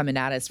everything that's coming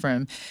at us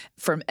from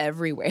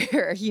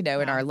everywhere,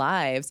 in our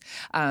lives.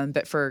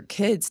 But for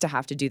kids to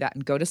have to do that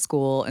and go to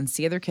school and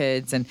see other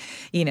kids and,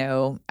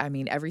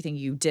 everything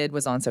you did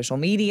was on social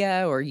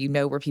media or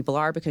where people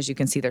are because you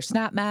can see their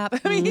Snap Map.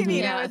 I mean,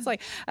 it's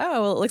like,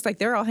 oh, well, it looks like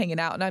they're all hanging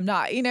out and I'm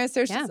not,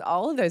 so it's just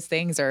all of those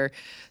things are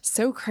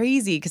so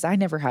crazy because I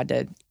never had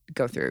to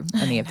go through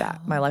any of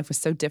that. My life was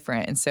so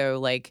different. And so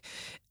like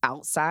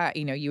outside,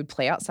 you would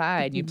play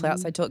outside, you'd play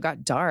outside till it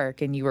got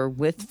dark and you were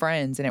with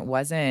friends and it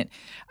wasn't,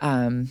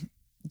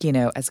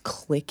 as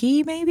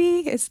cliquey,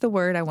 maybe is the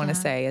word I want to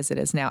say as it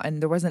is now.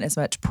 And there wasn't as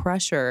much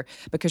pressure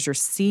because you're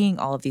seeing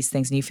all of these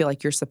things and you feel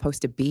like you're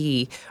supposed to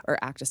be or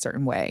act a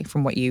certain way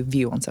from what you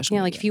view on social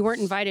media. Like if you weren't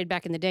invited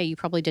back in the day, you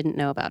probably didn't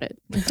know about it.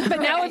 But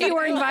now if you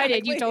were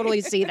invited, you totally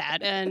see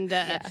that. And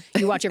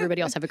you watch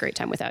everybody else have a great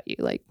time without you.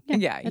 Like, you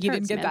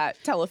didn't get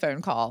that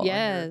telephone call on your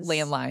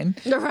landline.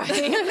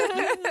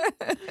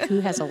 Right. Who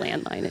has a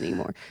landline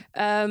anymore?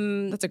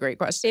 That's a great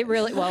question. It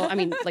really,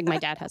 like my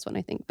dad has one,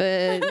 I think,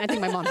 but I think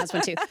my mom has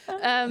one too.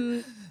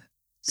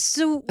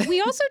 So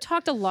we also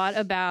talked a lot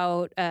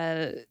about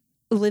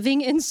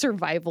living in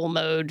survival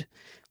mode,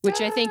 which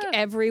I think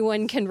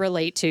everyone can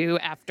relate to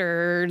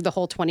after the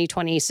whole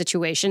 2020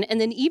 situation.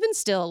 And then even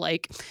still,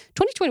 like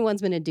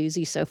 2021's been a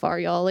doozy so far,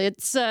 y'all.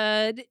 It's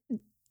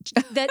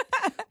that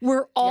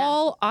we're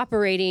all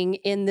operating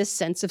in this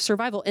sense of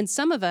survival. And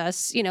some of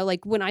us,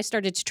 like when I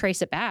started to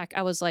trace it back,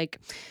 I was like,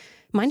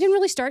 mine didn't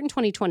really start in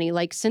 2020.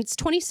 Like since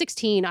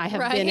 2016, I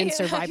have been in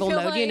survival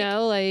mode,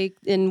 like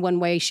in one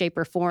way, shape,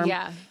 or form.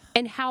 Yeah.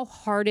 And how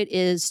hard it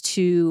is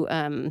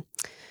to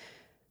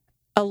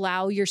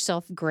allow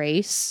yourself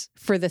grace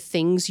for the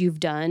things you've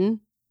done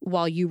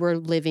while you were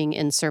living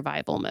in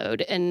survival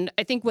mode. And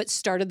I think what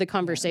started the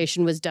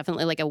conversation was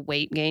definitely like a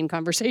weight gain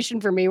conversation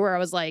for me, where I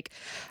was like,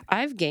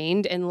 I've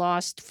gained and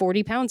lost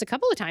 40 pounds a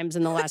couple of times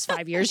in the last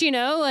 5 years,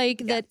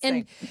 that.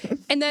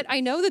 And that I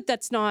know that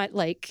that's not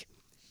like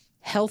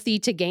healthy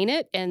to gain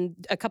it, and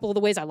a couple of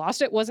the ways I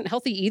lost it wasn't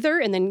healthy either,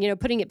 and then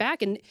putting it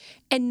back and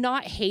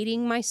not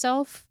hating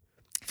myself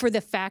for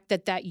the fact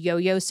that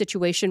yo-yo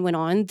situation went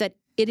on, that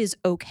it is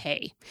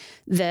okay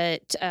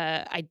that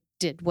I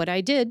did what I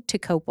did to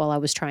cope while I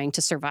was trying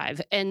to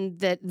survive, and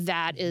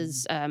that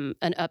is an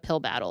uphill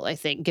battle. I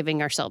think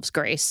giving ourselves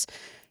grace.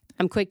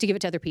 I'm quick to give it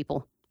to other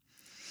people.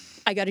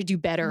 I got to do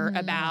better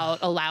about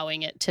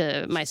allowing it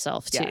to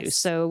myself too. Yes.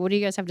 So what do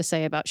you guys have to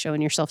say about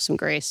showing yourself some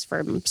grace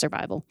from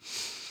survival?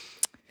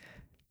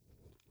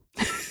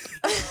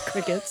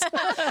 Crickets.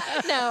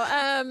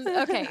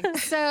 No. Okay.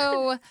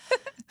 So,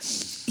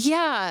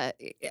 yeah,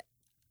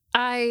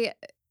 I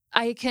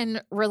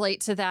can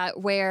relate to that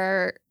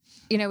where,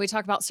 we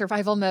talk about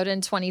survival mode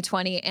in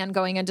 2020 and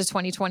going into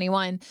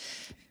 2021,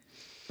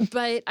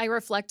 but I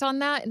reflect on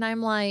that and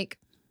I'm like,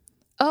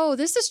 oh,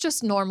 this is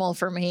just normal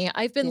for me.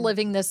 I've been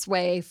living this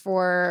way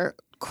for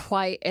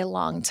quite a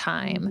long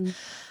time.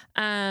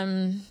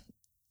 And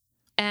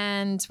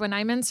when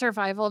I'm in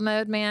survival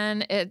mode,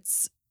 man,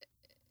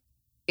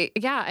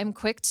 I'm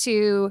quick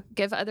to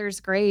give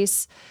others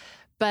grace,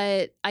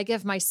 but I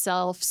give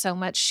myself so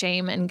much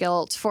shame and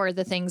guilt for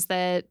the things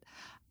that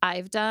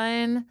I've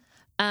done.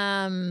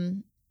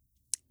 And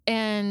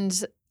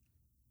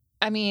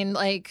I mean,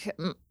 like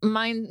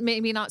mine,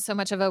 maybe not so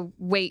much of a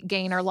weight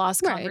gain or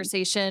loss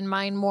conversation.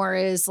 Mine more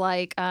is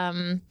like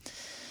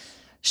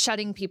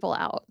shutting people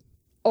out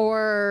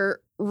or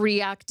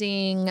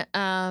reacting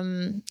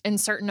in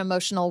certain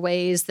emotional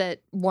ways that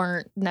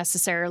weren't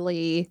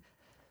necessarily,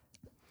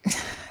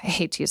 I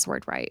hate to use the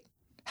word right,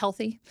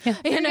 healthy. Yeah.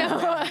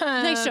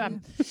 Nice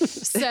job.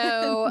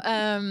 So,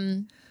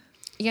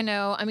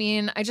 I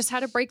mean, I just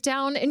had a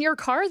breakdown in your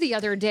car the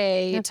other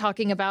day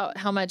talking about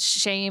how much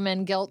shame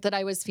and guilt that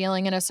I was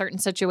feeling in a certain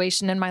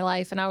situation in my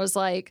life. And I was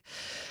like,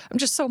 I'm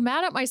just so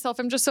mad at myself.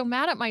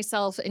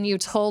 And you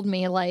told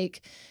me,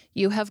 like,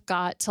 you have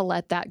got to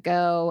let that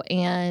go.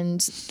 And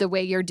the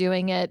way you're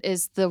doing it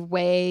is the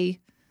way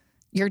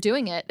you're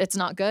doing it. It's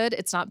not good.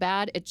 It's not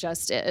bad. It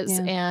just is.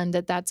 Yeah. And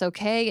that's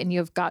okay. And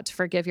you've got to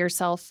forgive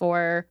yourself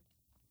for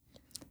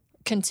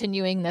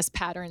continuing this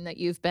pattern that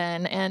you've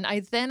been. And I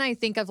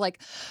think of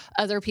like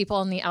other people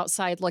on the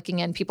outside looking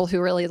in, people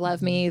who really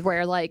love me,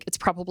 where like it's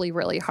probably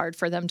really hard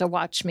for them to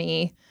watch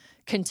me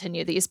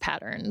continue these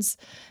patterns.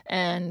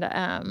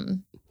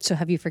 And so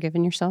have you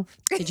forgiven yourself?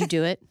 Did you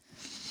do it?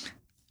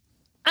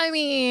 I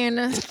mean,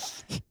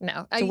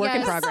 no. It's a work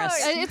in progress.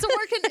 It's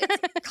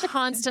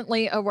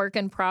constantly a work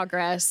in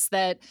progress.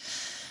 That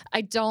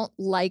I don't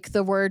like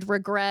the word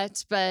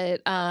regret,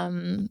 but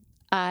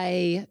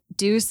I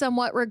do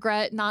somewhat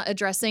regret not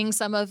addressing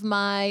some of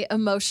my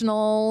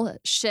emotional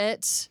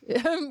shit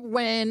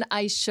when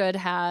I should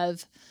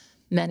have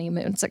many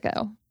moons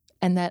ago.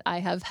 And that I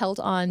have held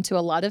on to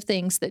a lot of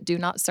things that do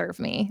not serve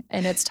me.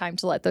 And it's time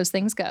to let those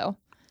things go.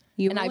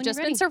 And I've just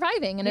been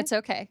surviving, and it's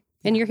okay.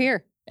 And you're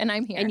here. And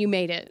I'm here. And you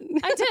made it.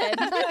 I did.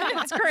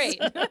 That's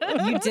great.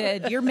 You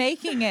did. You're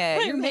making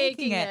it. You're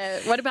making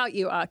it. What about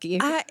you, Aki?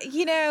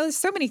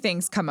 So many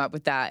things come up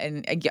with that.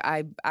 And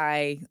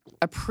I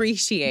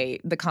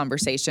appreciate the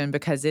conversation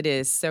because it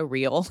is so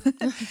real.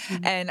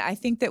 And I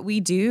think that we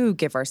do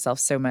give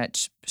ourselves so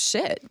much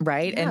shit,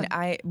 right? Yeah.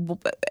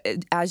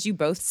 And as you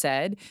both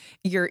said,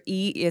 you're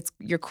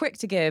quick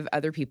to give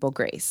other people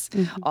grace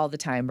all the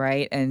time,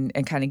 right? And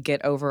kind of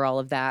get over all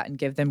of that and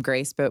give them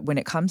grace. But when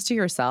it comes to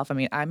yourself, I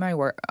mean, I'm my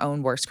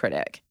own worst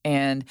critic.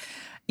 And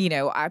I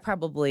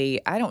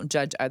don't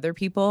judge other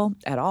people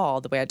at all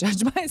the way I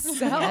judge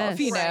myself,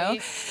 right.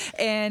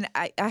 And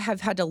I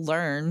have had to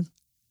learn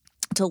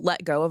to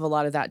let go of a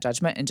lot of that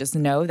judgment and just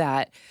know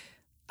that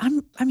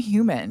I'm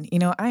human.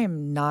 I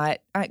am not,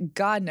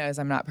 God knows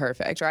I'm not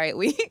perfect, right?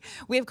 We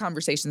have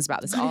conversations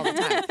about this all the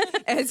time.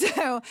 And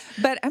so,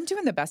 but I'm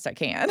doing the best I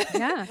can.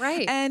 Yeah,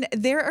 right. And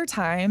there are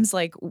times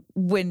like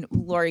when,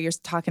 Lori, you're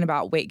talking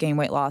about weight gain,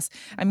 weight loss.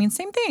 I mean,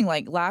 same thing.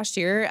 Like last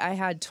year I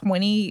had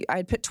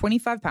put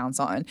 25 pounds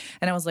on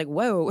and I was like,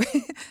 whoa,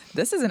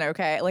 this isn't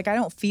okay. Like I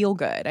don't feel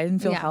good. I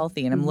didn't feel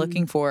healthy. And I'm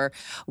looking for,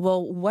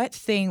 well, what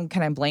thing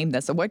can I blame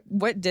this?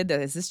 What did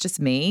this? Is this just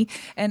me?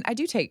 And I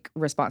do take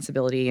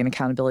responsibility and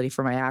accountability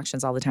for my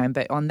actions all the time.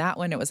 But on that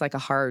one, it was like a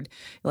hard,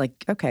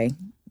 like, okay,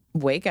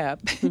 wake up.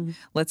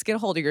 Let's get a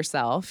hold of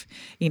yourself.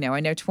 I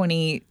know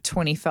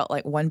 2020 felt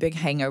like one big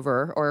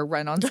hangover or a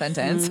run-on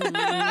sentence.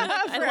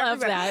 I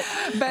love that.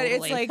 But totally.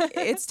 It's like,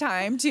 it's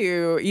time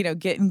to,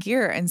 get in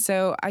gear. And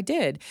so I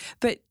did.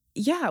 But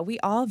yeah, we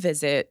all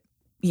visit.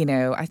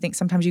 I think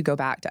sometimes you go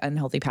back to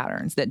unhealthy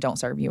patterns that don't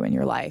serve you in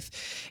your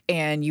life.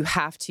 And you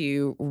have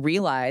to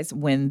realize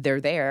when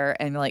they're there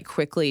and like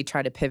quickly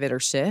try to pivot or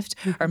shift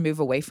or move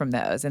away from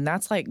those. And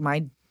that's like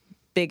my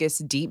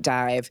biggest deep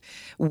dive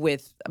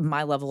with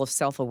my level of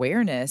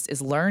self-awareness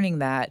is learning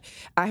that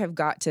I have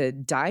got to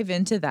dive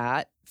into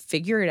that,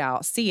 figure it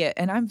out, see it.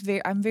 And I'm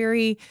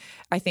very,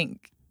 I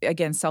think,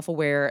 again,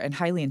 self-aware and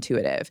highly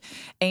intuitive.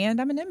 And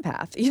I'm an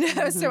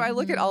empath, so I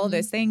look at all of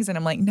those things and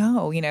I'm like,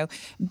 no,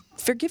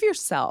 forgive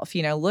yourself,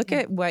 look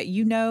at what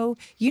you know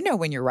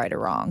when you're right or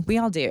wrong. We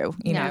all do,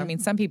 know, I mean,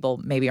 some people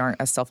maybe aren't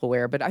as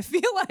self-aware, but I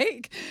feel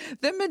like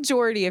the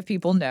majority of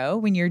people know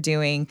when you're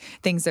doing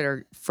things that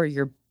are for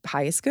your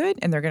highest good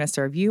and they're going to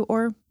serve you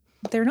or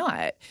they're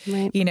not,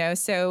 right.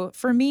 So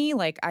for me,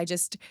 like,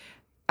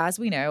 as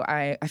we know,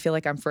 I feel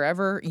like I'm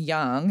forever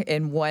young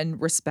in one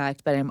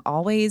respect, but I'm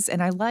always,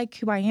 and I like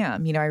who I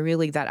am. I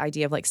really, that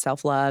idea of like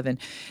self-love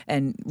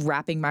and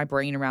wrapping my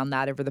brain around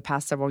that over the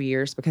past several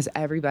years, because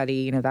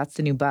everybody, that's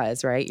the new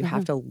buzz, right? You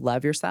have to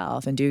love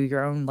yourself and do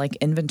your own like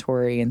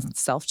inventory and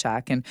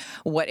self-check and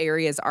what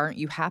areas aren't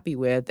you happy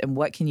with and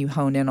what can you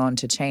hone in on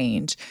to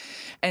change.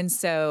 And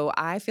so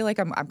I feel like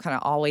I'm kind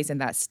of always in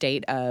that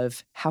state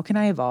of how can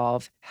I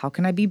evolve? How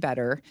can I be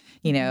better?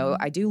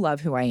 I do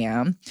love who I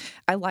am.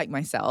 I like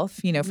myself.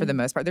 For the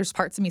most part. There's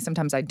parts of me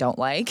sometimes I don't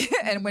like.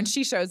 And when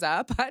she shows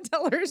up, I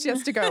tell her she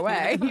has to go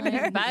away.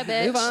 Bye,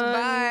 bitch. Move on.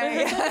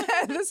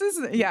 Bye. This is,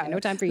 no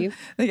time for you.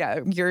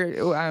 Yeah.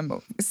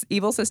 Your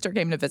evil sister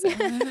came to visit.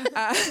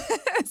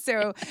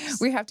 So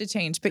we have to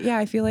change. But yeah,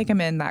 I feel like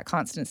I'm in that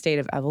constant state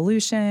of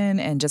evolution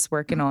and just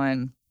working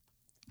on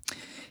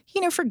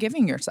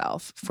forgiving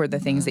yourself for the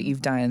things that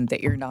you've done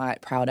that you're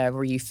not proud of,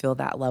 where you feel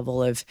that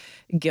level of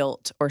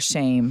guilt or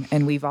shame.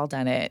 And we've all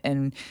done it.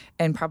 And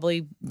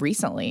probably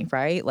recently,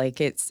 right?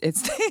 Like it's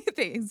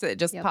things that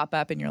just pop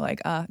up and you're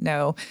like,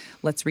 no,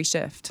 let's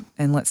reshift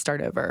and let's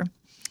start over.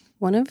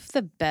 One of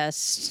the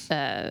best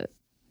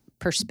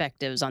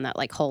perspectives on that,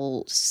 like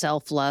whole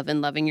self-love and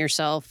loving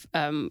yourself.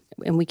 And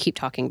we keep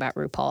talking about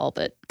RuPaul,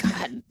 but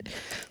God,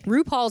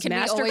 RuPaul's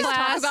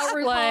masterclass, about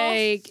RuPaul?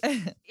 Like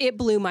it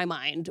blew my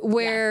mind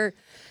where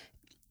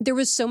there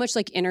was so much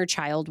like inner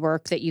child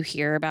work that you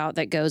hear about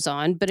that goes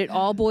on, but it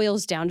all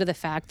boils down to the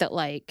fact that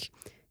like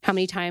how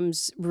many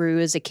times Ru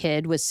as a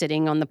kid was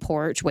sitting on the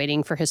porch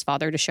waiting for his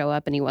father to show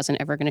up and he wasn't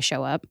ever going to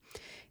show up.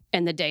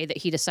 And the day that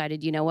he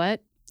decided, you know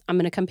what, I'm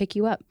going to come pick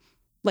you up.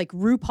 Like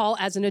RuPaul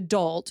as an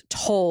adult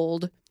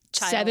told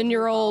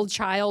 7-year-old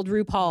child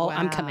RuPaul, wow.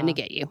 I'm coming to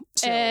get you.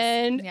 Chills.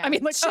 And I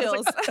mean, like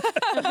chills.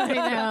 I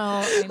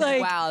know.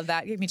 Like, wow,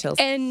 that gave me chills.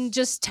 And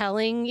just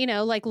telling,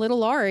 like little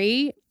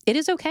Laurie, it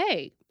is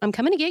okay. I'm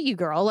coming to get you,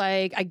 girl.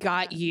 Like, I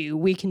got you.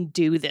 We can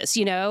do this,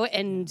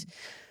 and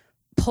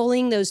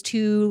pulling those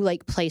two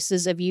like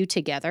places of you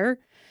together.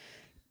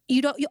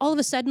 You all of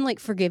a sudden,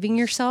 like forgiving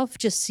yourself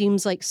just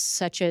seems like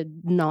such a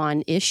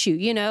non-issue,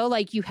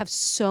 like you have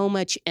so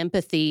much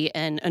empathy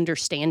and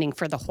understanding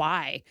for the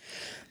why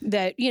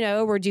that,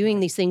 we're doing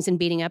these things and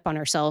beating up on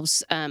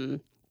ourselves,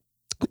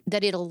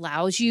 that it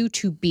allows you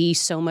to be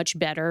so much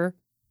better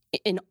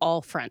in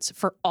all fronts,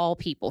 for all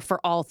people, for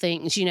all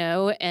things,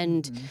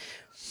 and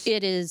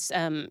it is,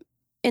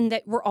 and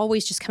that we're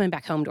always just coming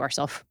back home to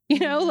ourselves,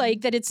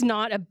 like that it's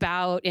not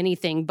about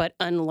anything but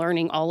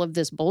unlearning all of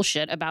this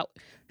bullshit about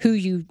who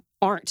you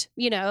aren't,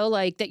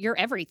 like that you're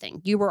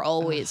everything. You were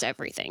always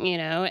everything,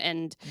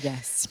 and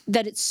yes,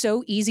 that it's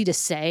so easy to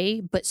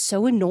say, but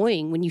so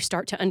annoying when you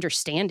start to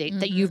understand it,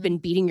 that you've been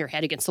beating your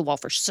head against the wall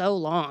for so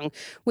long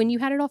when you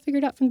had it all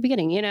figured out from the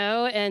beginning,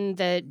 and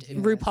that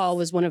RuPaul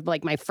was one of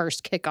like my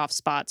first kickoff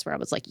spots where I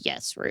was like,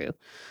 yes, Ru,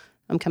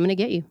 I'm coming to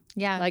get you.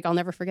 Yeah. Like, I'll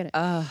never forget it.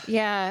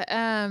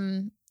 Yeah.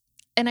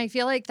 And I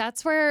feel like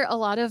that's where a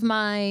lot of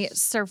my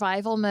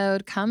survival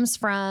mode comes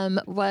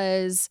from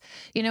was,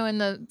 in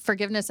the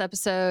forgiveness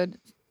episode,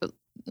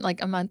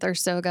 like a month or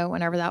so ago,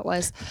 whenever that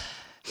was.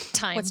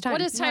 Time. What's time?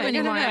 What is time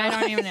anymore? I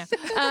don't even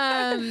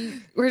know.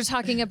 We're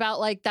talking about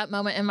like that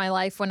moment in my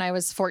life when I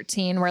was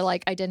 14 where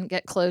like I didn't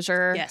get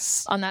closure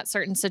on that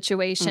certain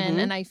situation.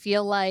 And I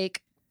feel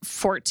like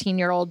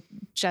 14-year-old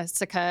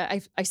Jessica,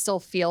 I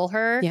still feel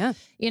her,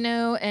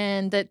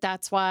 and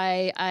that's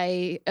why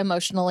I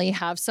emotionally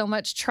have so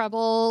much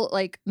trouble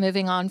like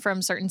moving on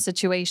from certain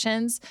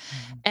situations,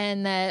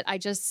 and that I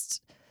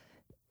just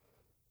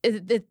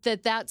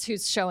that's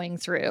who's showing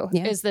through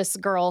is this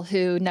girl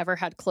who never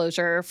had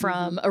closure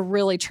from a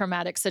really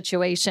traumatic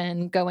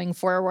situation going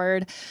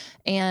forward,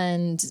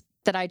 and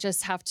that I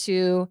just have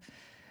to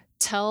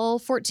tell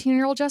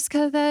 14-year-old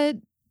Jessica that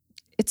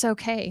it's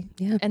okay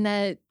and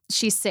that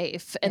she's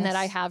safe and that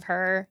I have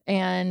her,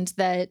 and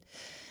that,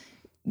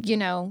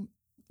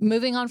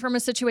 moving on from a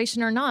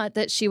situation or not,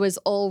 that she was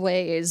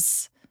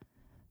always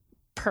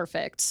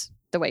perfect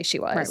the way she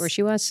was. Right where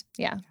she was.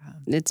 Yeah.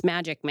 It's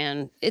magic,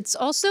 man. It's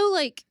also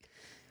like,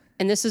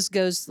 and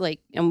goes like,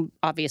 I'm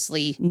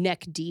obviously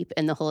neck deep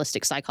in the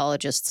holistic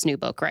psychologist's new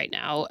book right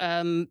now,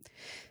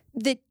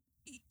 that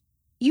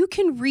you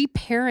can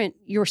reparent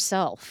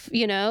yourself,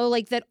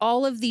 like that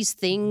all of these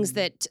things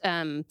that,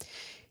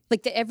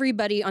 like that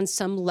everybody on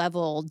some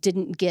level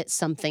didn't get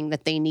something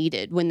that they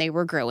needed when they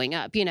were growing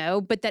up,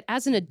 but that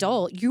as an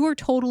adult, you are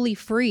totally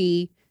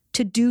free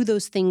to do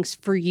those things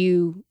for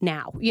you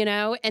now,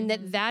 and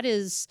that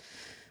is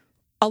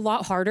a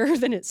lot harder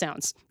than it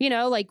sounds,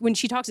 like when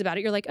she talks about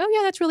it, you're like, oh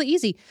yeah, that's really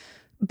easy.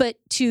 But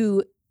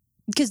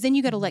because then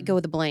you got to let go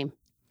of the blame.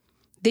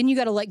 Then you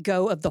got to let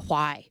go of the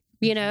why.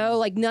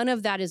 Like none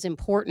of that is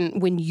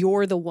important when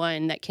you're the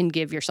one that can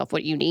give yourself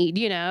what you need,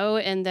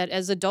 and that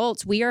as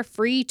adults, we are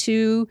free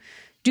to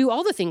do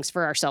all the things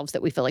for ourselves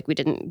that we feel like we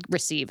didn't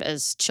receive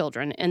as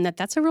children. And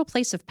that's a real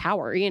place of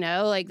power,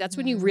 like that's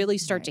when you really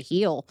start to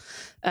heal,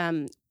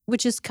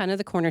 which is kind of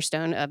the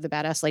cornerstone of the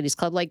Badass Ladies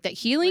Club. Like that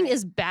healing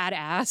is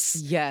badass.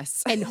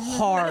 Yes. And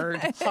hard,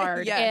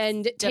 Yes.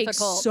 and takes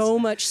so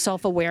much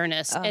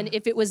self-awareness. And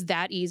if it was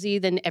that easy,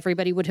 then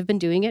everybody would have been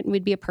doing it and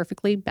we'd be a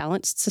perfectly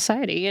balanced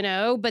society,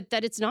 but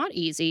that it's not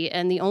easy.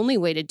 And the only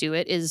way to do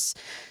it is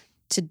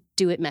to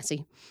do it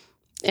messy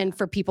and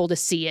for people to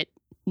see it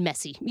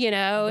messy,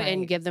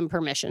 and give them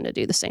permission to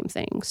do the same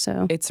thing.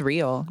 So it's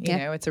real, you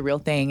know, it's a real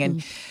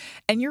thing.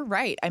 And you're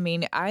right. I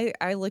mean,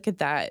 I look at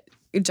that,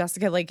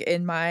 Jessica, like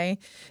in my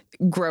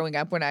growing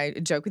up, when I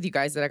joke with you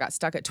guys that I got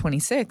stuck at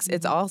 26,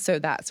 it's also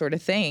that sort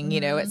of thing.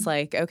 It's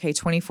like, okay,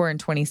 24 and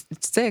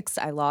 26,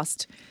 I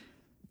lost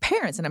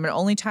parents and I'm an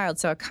only child.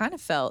 So I kind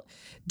of felt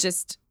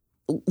just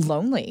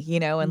lonely,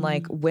 and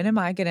like, when am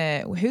I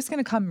who's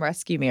going to come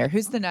rescue me, or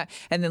who's and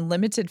then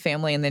limited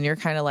family. And then you're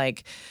kind of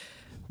like,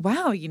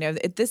 wow,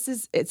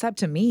 it's up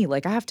to me.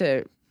 Like I have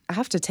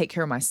to take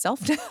care of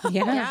myself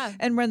now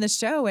and run the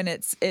show. And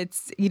it's,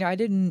 you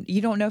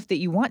don't know if that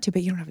you want to,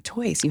 but you don't have a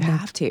choice. You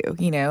have to,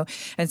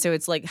 And so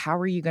it's like, how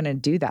are you going to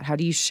do that? How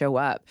do you show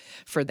up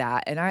for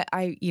that? And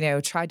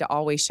I tried to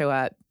always show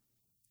up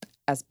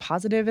as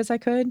positive as I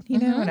could,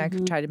 and I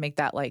could try to make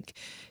that like,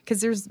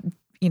 cause there's,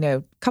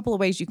 a couple of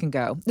ways you can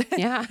go.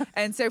 Yeah.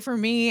 And so for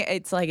me,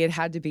 it's like, it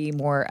had to be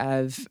more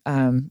of,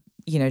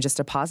 just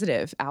a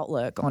positive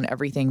outlook on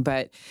everything.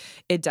 But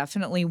it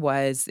definitely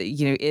was,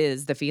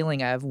 is the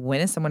feeling of,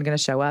 when is someone going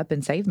to show up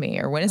and save me?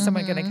 Or when is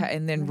someone going to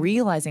and then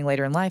realizing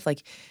later in life,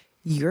 like,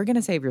 you're going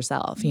to save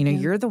yourself.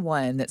 You're the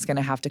one that's going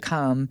to have to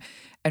come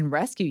and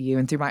rescue you.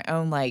 And through my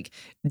own like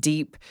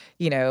deep,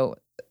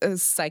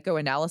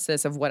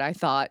 psychoanalysis of what I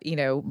thought,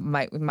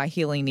 my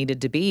healing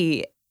needed to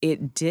be,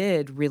 it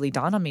did really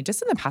dawn on me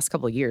just in the past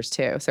couple of years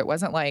too. So it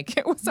wasn't like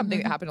it was something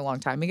that happened a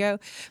long time ago,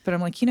 but I'm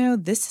like,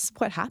 this is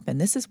what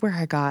happened. This is where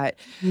I got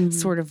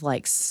sort of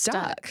like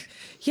stuck.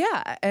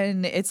 Yeah.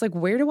 And it's like,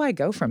 where do I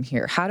go from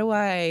here? How do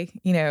I,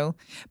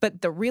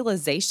 but the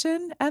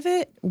realization of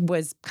it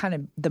was kind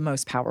of the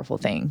most powerful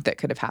thing that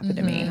could have happened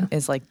to me,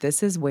 is like,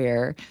 this is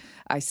where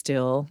I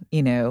still,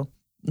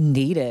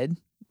 needed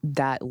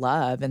that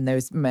love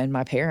and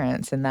my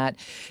parents and that,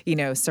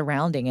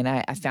 surrounding. And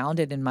I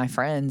found it in my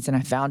friends and I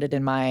found it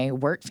in my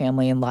work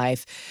family and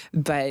life.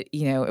 But,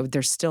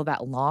 there's still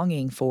that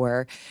longing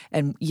for,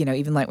 and,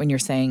 even like when you're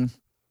saying,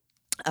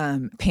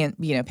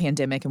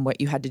 pandemic and what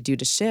you had to do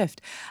to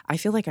shift, I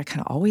feel like I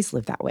kind of always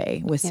lived that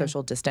way with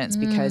social distance,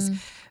 because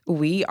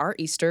our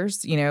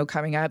Easters,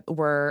 coming up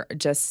were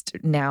just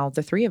now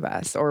the three of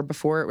us, or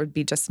before it would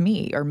be just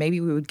me, or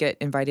maybe we would get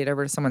invited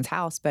over to someone's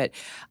house. But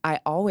I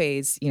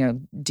always,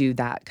 do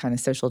that kind of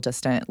social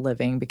distant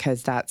living,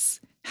 because that's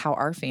how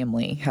our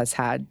family has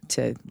had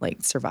to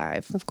like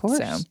survive. Of course.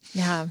 So,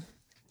 Yeah.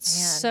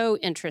 So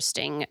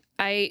interesting.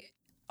 I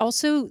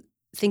also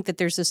think that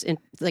there's this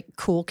like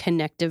cool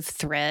connective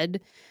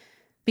thread,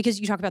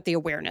 because you talk about the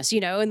awareness,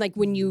 and like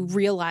when you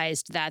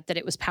realized that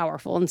it was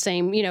powerful, and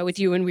same, with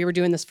you when we were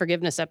doing this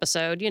forgiveness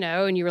episode,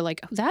 and you were like,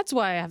 oh, that's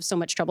why I have so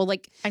much trouble.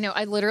 Like, I know,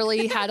 I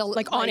literally had a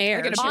like on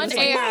air. On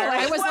air.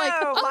 I was like,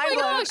 oh my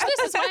gosh, this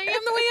is why I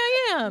am the way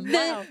I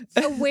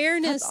am. Wow.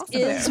 Awareness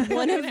awesome. Is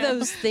one of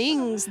those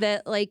things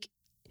that like,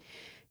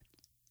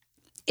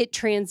 it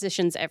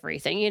transitions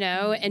everything,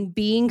 and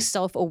being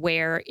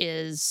self-aware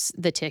is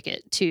the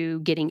ticket to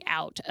getting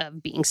out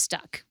of being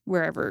stuck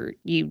wherever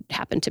you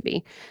happen to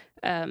be.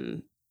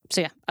 So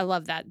yeah, I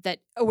love that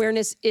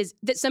awareness is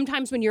that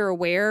sometimes when you're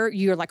aware,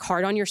 you're like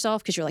hard on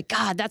yourself because you're like,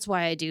 God, that's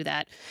why I do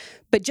that.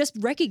 But just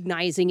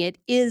recognizing it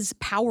is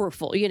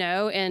powerful,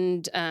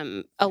 and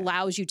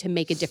allows you to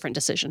make a different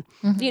decision.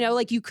 Mm-hmm.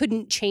 Like you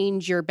couldn't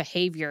change your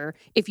behavior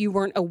if you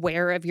weren't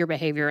aware of your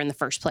behavior in the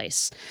first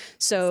place.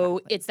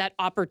 So It's that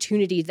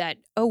opportunity that,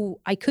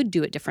 oh, I could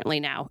do it differently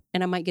now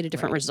and I might get a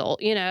different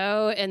result,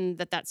 and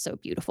that's so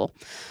beautiful.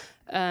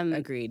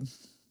 Agreed.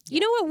 You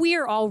know what we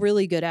are all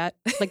really good at,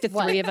 like the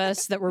three of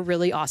us that we're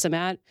really awesome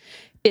at,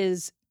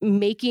 is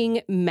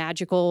making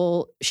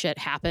magical shit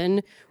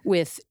happen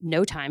with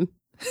no time,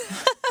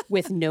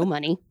 with no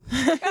money,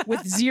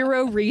 with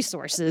zero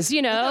resources,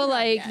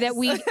 that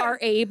we are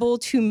able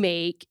to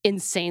make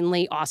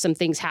insanely awesome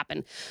things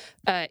happen.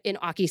 In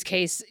Aki's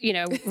case,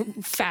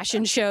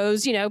 fashion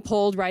shows,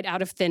 pulled right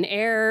out of thin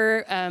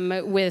air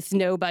with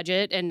no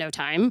budget and no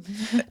time.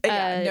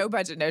 No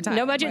budget, no time.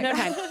 No budget, no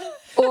time.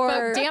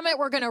 But damn it,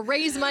 we're going to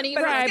raise money.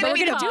 Right, but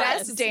we're going to do the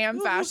best damn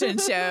fashion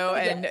show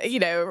and,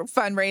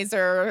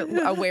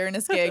 fundraiser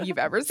awareness gig you've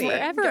ever seen.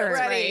 Forever. Get ready.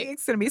 Right.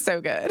 It's going to be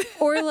so good.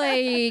 Or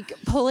like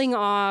pulling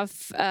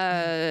off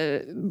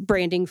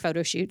branding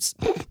photo shoots,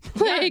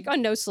 like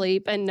on no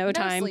sleep and no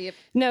time,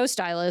 no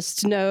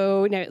stylist,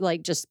 no,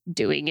 like just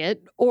doing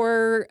it.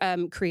 Or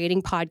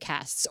creating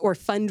podcasts or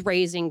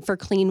fundraising for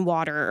clean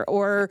water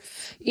or,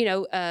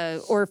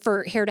 or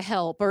for Hair to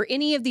Help or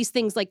any of these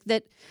things like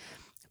that.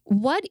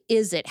 What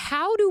is it?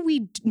 How do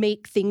we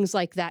make things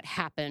like that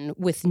happen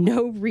with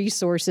no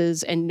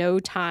resources and no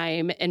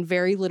time and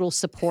very little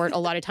support a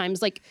lot of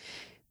times? Like,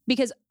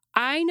 because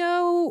I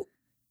know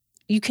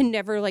you can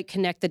never like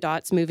connect the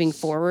dots moving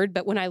forward,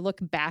 but when I look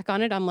back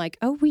on it, I'm like,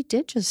 oh, we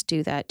did just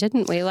do that,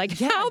 didn't we? Like,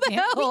 how the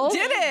hell we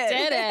did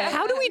it?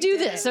 How do we do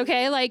this?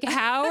 Okay, like,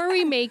 how are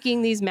we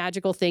making these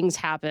magical things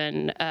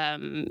happen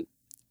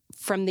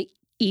from the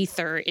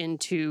ether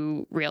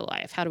into real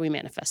life? How do we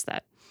manifest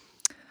that?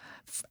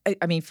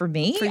 I mean, for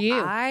me,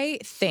 I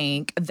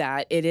think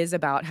that it is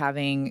about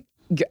having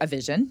a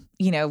vision,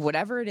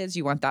 whatever it is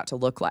you want that to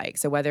look like.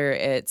 So whether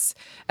it's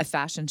a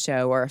fashion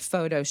show or a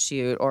photo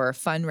shoot or a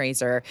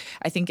fundraiser,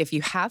 I think if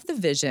you have the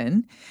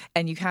vision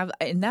and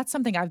that's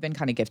something I've been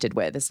kind of gifted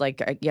with. It's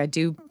like, I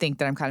do think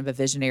that I'm kind of a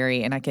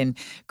visionary and I can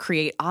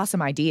create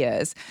awesome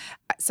ideas.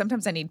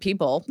 Sometimes I need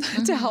people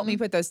to help me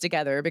put those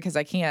together because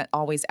I can't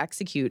always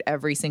execute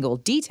every single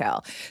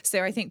detail.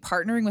 So I think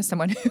partnering with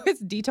someone who is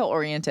detail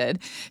oriented,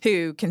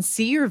 who can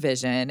see your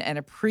vision and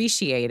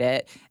appreciate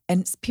it,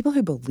 and people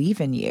who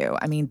believe in you.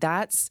 I mean,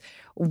 that's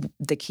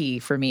the key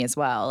for me as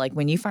well. Like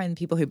when you find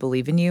people who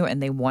believe in you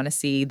and they want to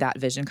see that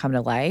vision come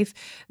to life,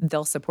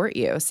 they'll support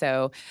you.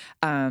 So,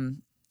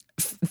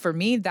 for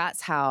me,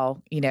 that's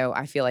how,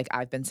 I feel like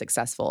I've been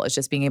successful, is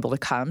just being able to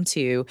come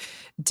to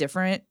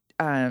different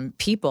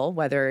people,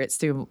 whether it's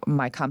through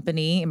my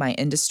company, my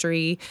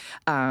industry,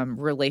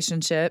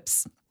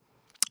 relationships,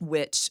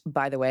 which,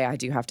 by the way, I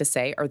do have to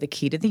say are the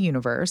key to the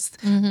universe,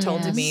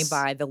 told to me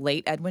by the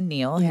late Edwin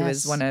Neal, who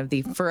was one of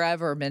the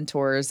forever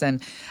mentors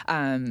and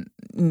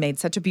made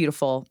such a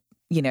beautiful,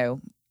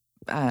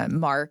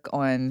 mark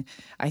on,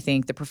 I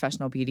think, the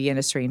professional beauty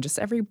industry and just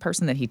every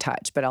person that he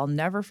touched. But I'll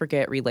never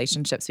forget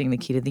relationships being the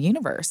key to the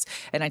universe.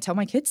 And I tell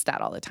my kids that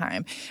all the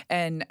time.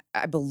 And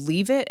I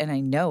believe it and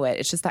I know it.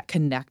 It's just that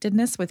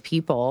connectedness with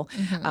people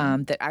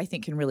that I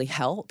think can really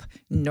help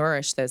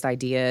nourish those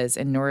ideas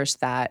and nourish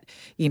that,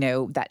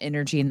 that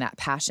energy and that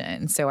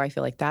passion. So I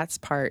feel like that's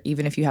part,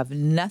 even if you have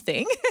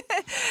nothing,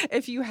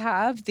 if you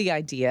have the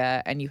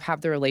idea and you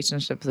have the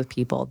relationships with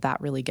people, that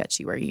really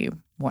gets you where you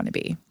want to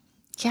be.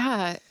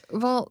 Yeah.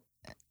 Well,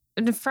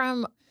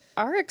 from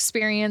our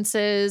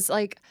experiences,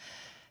 like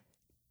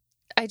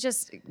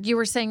you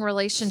were saying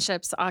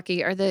relationships,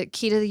 Aki, are the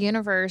key to the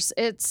universe.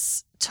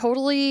 It's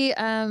totally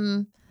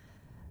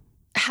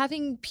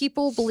having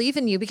people believe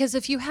in you, because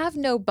if you have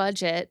no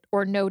budget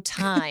or no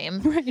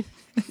time,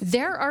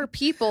 there are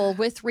people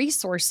with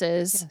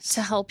resources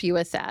to help you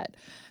with that.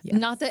 Yes.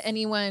 Not that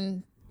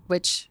anyone,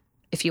 which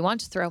if you want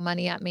to throw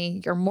money at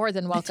me, you're more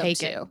than welcome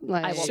to.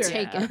 I will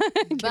take it.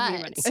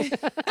 But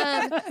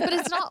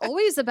it's not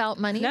always about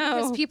money,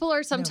 because people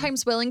are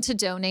sometimes willing to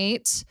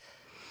donate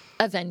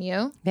a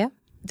venue. Yeah.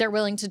 they're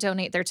willing to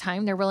donate their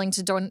time. They're willing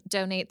to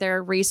donate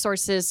their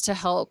resources to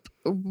help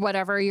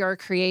whatever you're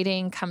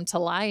creating come to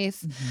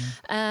life.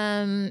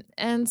 And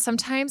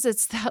sometimes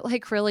it's that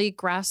like really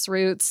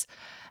grassroots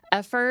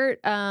effort,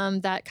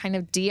 that kind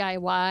of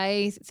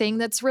DIY thing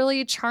that's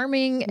really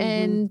charming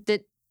and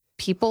that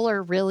people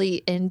are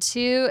really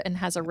into and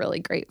has a really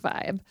great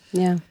vibe.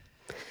 Yeah.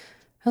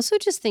 I also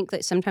just think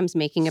that sometimes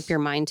making up your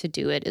mind to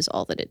do it is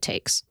all that it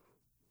takes.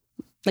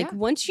 Like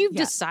once you've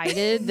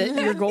decided that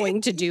you're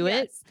going to do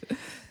it,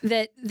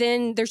 that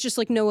then there's just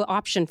like no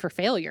option for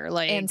failure.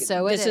 Like, and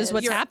so this is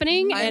what's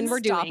happening and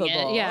we're doing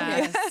it.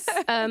 Yeah.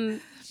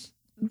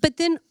 But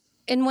then,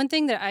 and one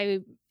thing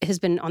that has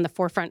been on the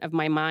forefront of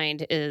my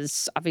mind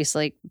is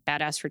obviously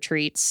Badass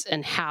Retreats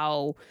and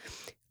how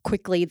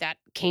quickly that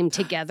came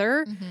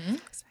together.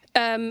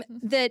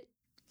 That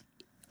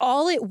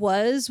all it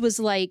was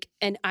like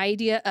an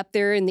idea up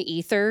there in the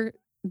ether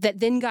that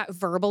then got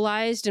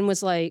verbalized and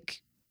was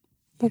like,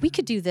 well, we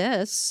could do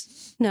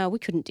this. No, we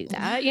couldn't do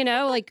that,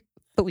 like,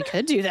 but we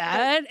could do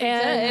that.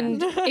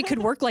 And it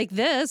could work like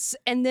this.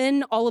 And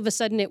then all of a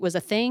sudden it was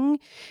a thing.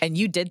 And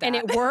you did that. And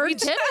it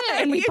worked.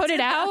 And we put it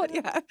out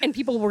and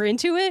people were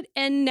into it.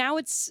 And now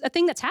it's a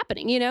thing that's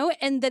happening,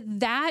 and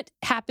that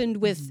happened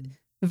with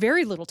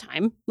very little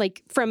time,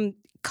 like from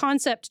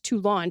concept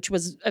to launch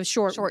was a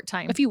short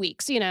time, a few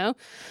weeks,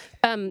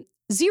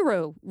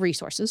 zero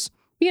resources,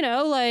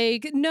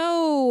 like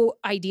no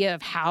idea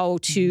of how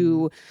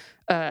to,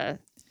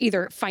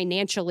 either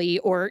financially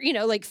or,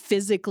 like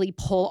physically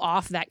pull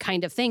off that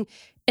kind of thing.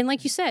 And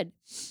like you said,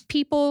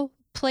 people,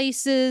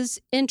 places,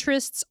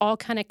 interests all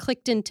kind of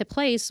clicked into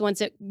place once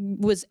it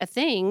was a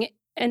thing.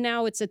 And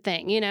now it's a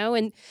thing,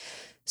 And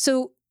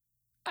so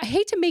I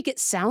hate to make it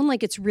sound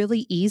like it's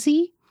really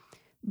easy,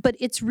 but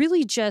it's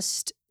really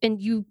just,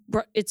 and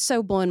it's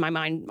so blowing my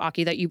mind,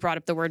 Aki, that you brought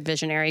up the word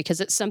visionary,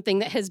 because it's something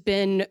that has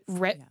been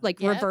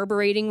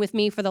reverberating with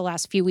me for the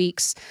last few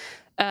weeks.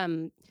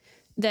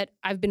 That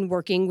I've been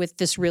working with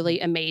this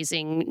really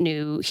amazing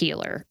new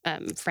healer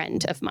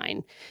friend of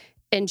mine.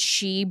 And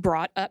she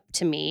brought up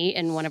to me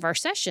in one of our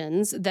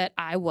sessions that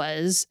I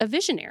was a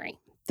visionary,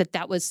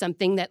 that was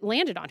something that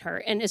landed on her.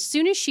 And as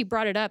soon as she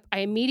brought it up, I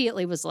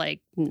immediately was like,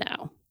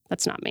 no,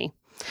 that's not me.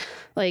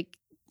 Like,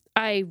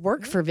 I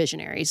work for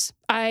visionaries.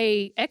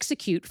 I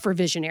execute for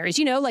visionaries,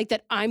 like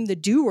that I'm the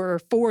doer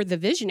for the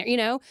visionary,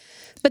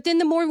 But then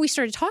the more we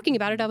started talking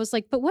about it, I was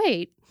like, but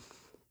wait,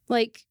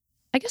 like,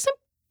 I guess I'm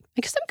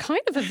kind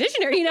of a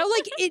visionary,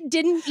 like it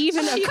didn't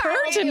even occur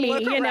to me,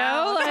 like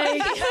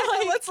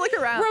let's look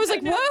around. Where I was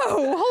like,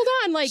 whoa, hold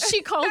on. Like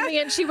she called me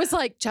and she was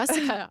like,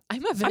 Jessica,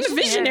 I'm a visionary. I'm a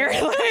visionary.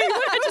 Like,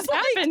 what just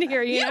happened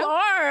here? You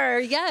are,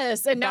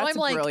 yes. And now That's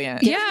I'm like,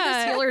 brilliant. Give me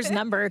this healer's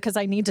number because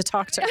I need to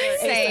talk to her.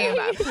 Same.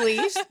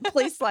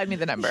 Please slide me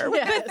the number.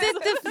 But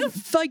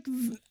the like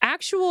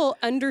actual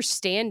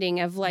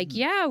understanding of like,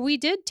 we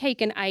did take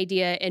an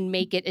idea and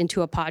make it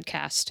into a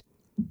podcast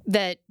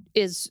that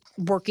is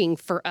working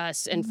for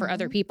us and for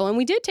other people. And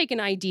we did take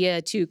an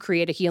idea to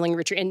create a healing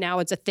retreat, and now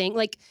it's a thing.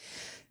 Like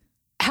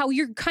how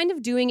you're kind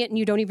of doing it and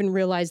you don't even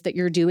realize that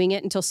you're doing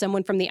it until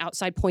someone from the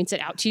outside points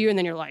it out to you, and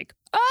then you're like,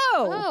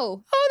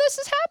 oh, this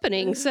is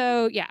happening.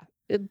 So yeah,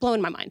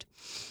 blowing my mind.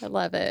 I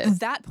love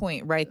it. That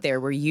point right there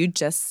where you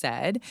just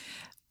said,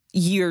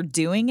 you're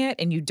doing it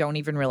and you don't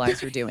even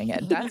realize you're doing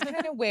it. That's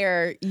kind of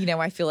where,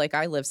 I feel like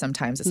I live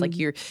sometimes. It's like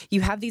you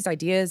have these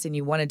ideas and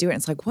you want to do it. And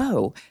it's like,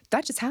 whoa,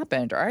 that just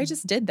happened. Or I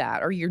just did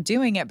that. Or you're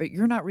doing it, but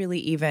you're not really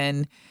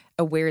even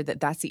aware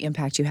that that's the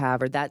impact you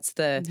have, or that's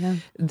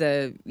the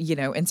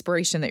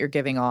inspiration that you're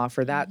giving off,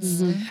 or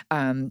that's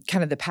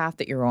kind of the path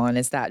that you're on,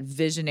 is that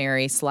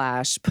visionary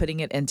 / putting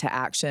it into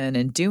action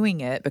and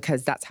doing it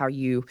because that's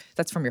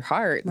from your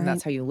heart and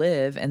that's how you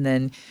live. And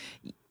then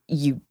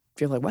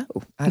you're like,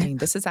 whoa, I mean,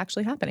 this is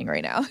actually happening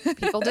right now.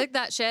 People dig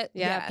that shit.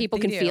 Yeah, people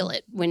can feel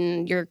it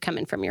when you're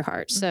coming from your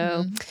heart.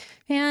 So,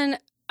 and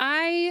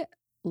I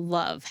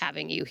love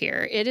having you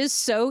here. It is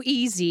so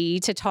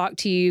easy to talk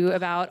to you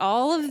about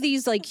all of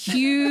these like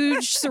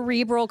huge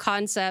cerebral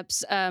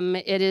concepts.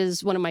 It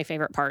is one of my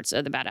favorite parts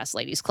of the Badass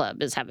Ladies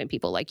Club is having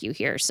people like you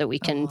here so we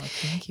can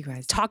thank you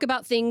guys. Talk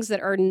about things that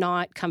are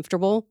not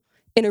comfortable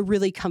in a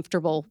really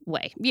comfortable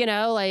way,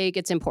 like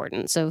it's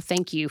important. So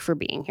thank you for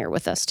being here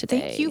with us today.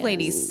 Thank you,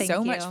 ladies,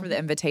 so much for the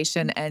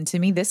invitation. And to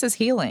me, this is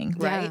healing,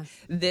 right?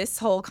 This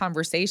whole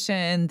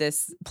conversation,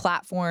 this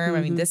platform,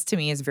 I mean, this to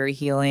me is very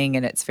healing,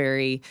 and it's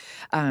very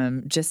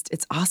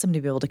it's awesome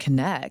to be able to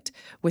connect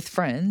with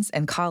friends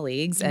and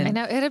colleagues. And I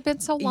know it had been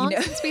so long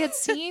since we had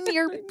seen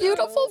your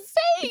beautiful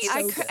face.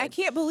 I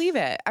can't believe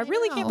it. I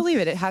really can't believe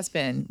it. It has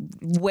been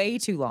way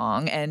too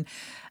long. And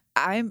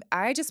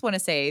I just want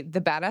to say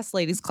the Badass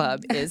Ladies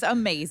Club is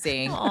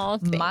amazing.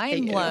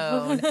 Mind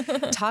blown.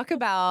 Talk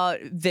about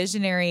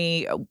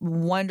visionary,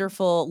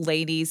 wonderful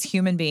ladies,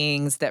 human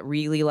beings that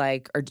really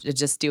are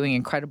just doing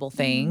incredible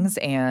things.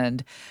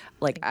 And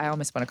I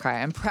almost want to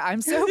cry.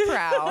 I'm so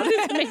proud.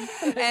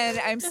 And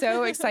I'm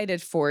so excited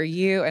for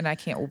you. And I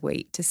can't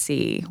wait to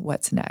see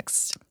what's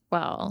next.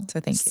 Well, so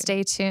thank you.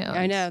 Stay tuned.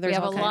 I know we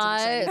have a lot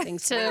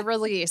to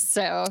release.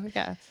 So,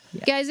 yeah.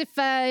 Guys, if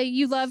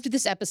you loved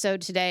this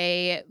episode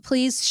today,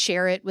 please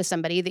share it with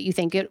somebody that you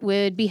think it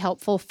would be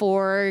helpful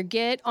for.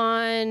 Get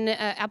on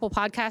Apple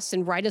Podcasts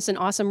and write us an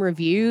awesome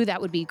review.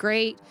 That would be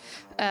great.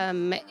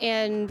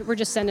 And we're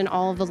just sending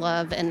all of the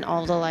love and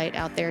all the light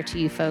out there to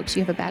you folks.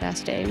 You have a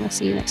badass day, and we'll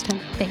see you next time.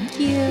 Thank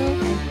you.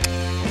 Bye.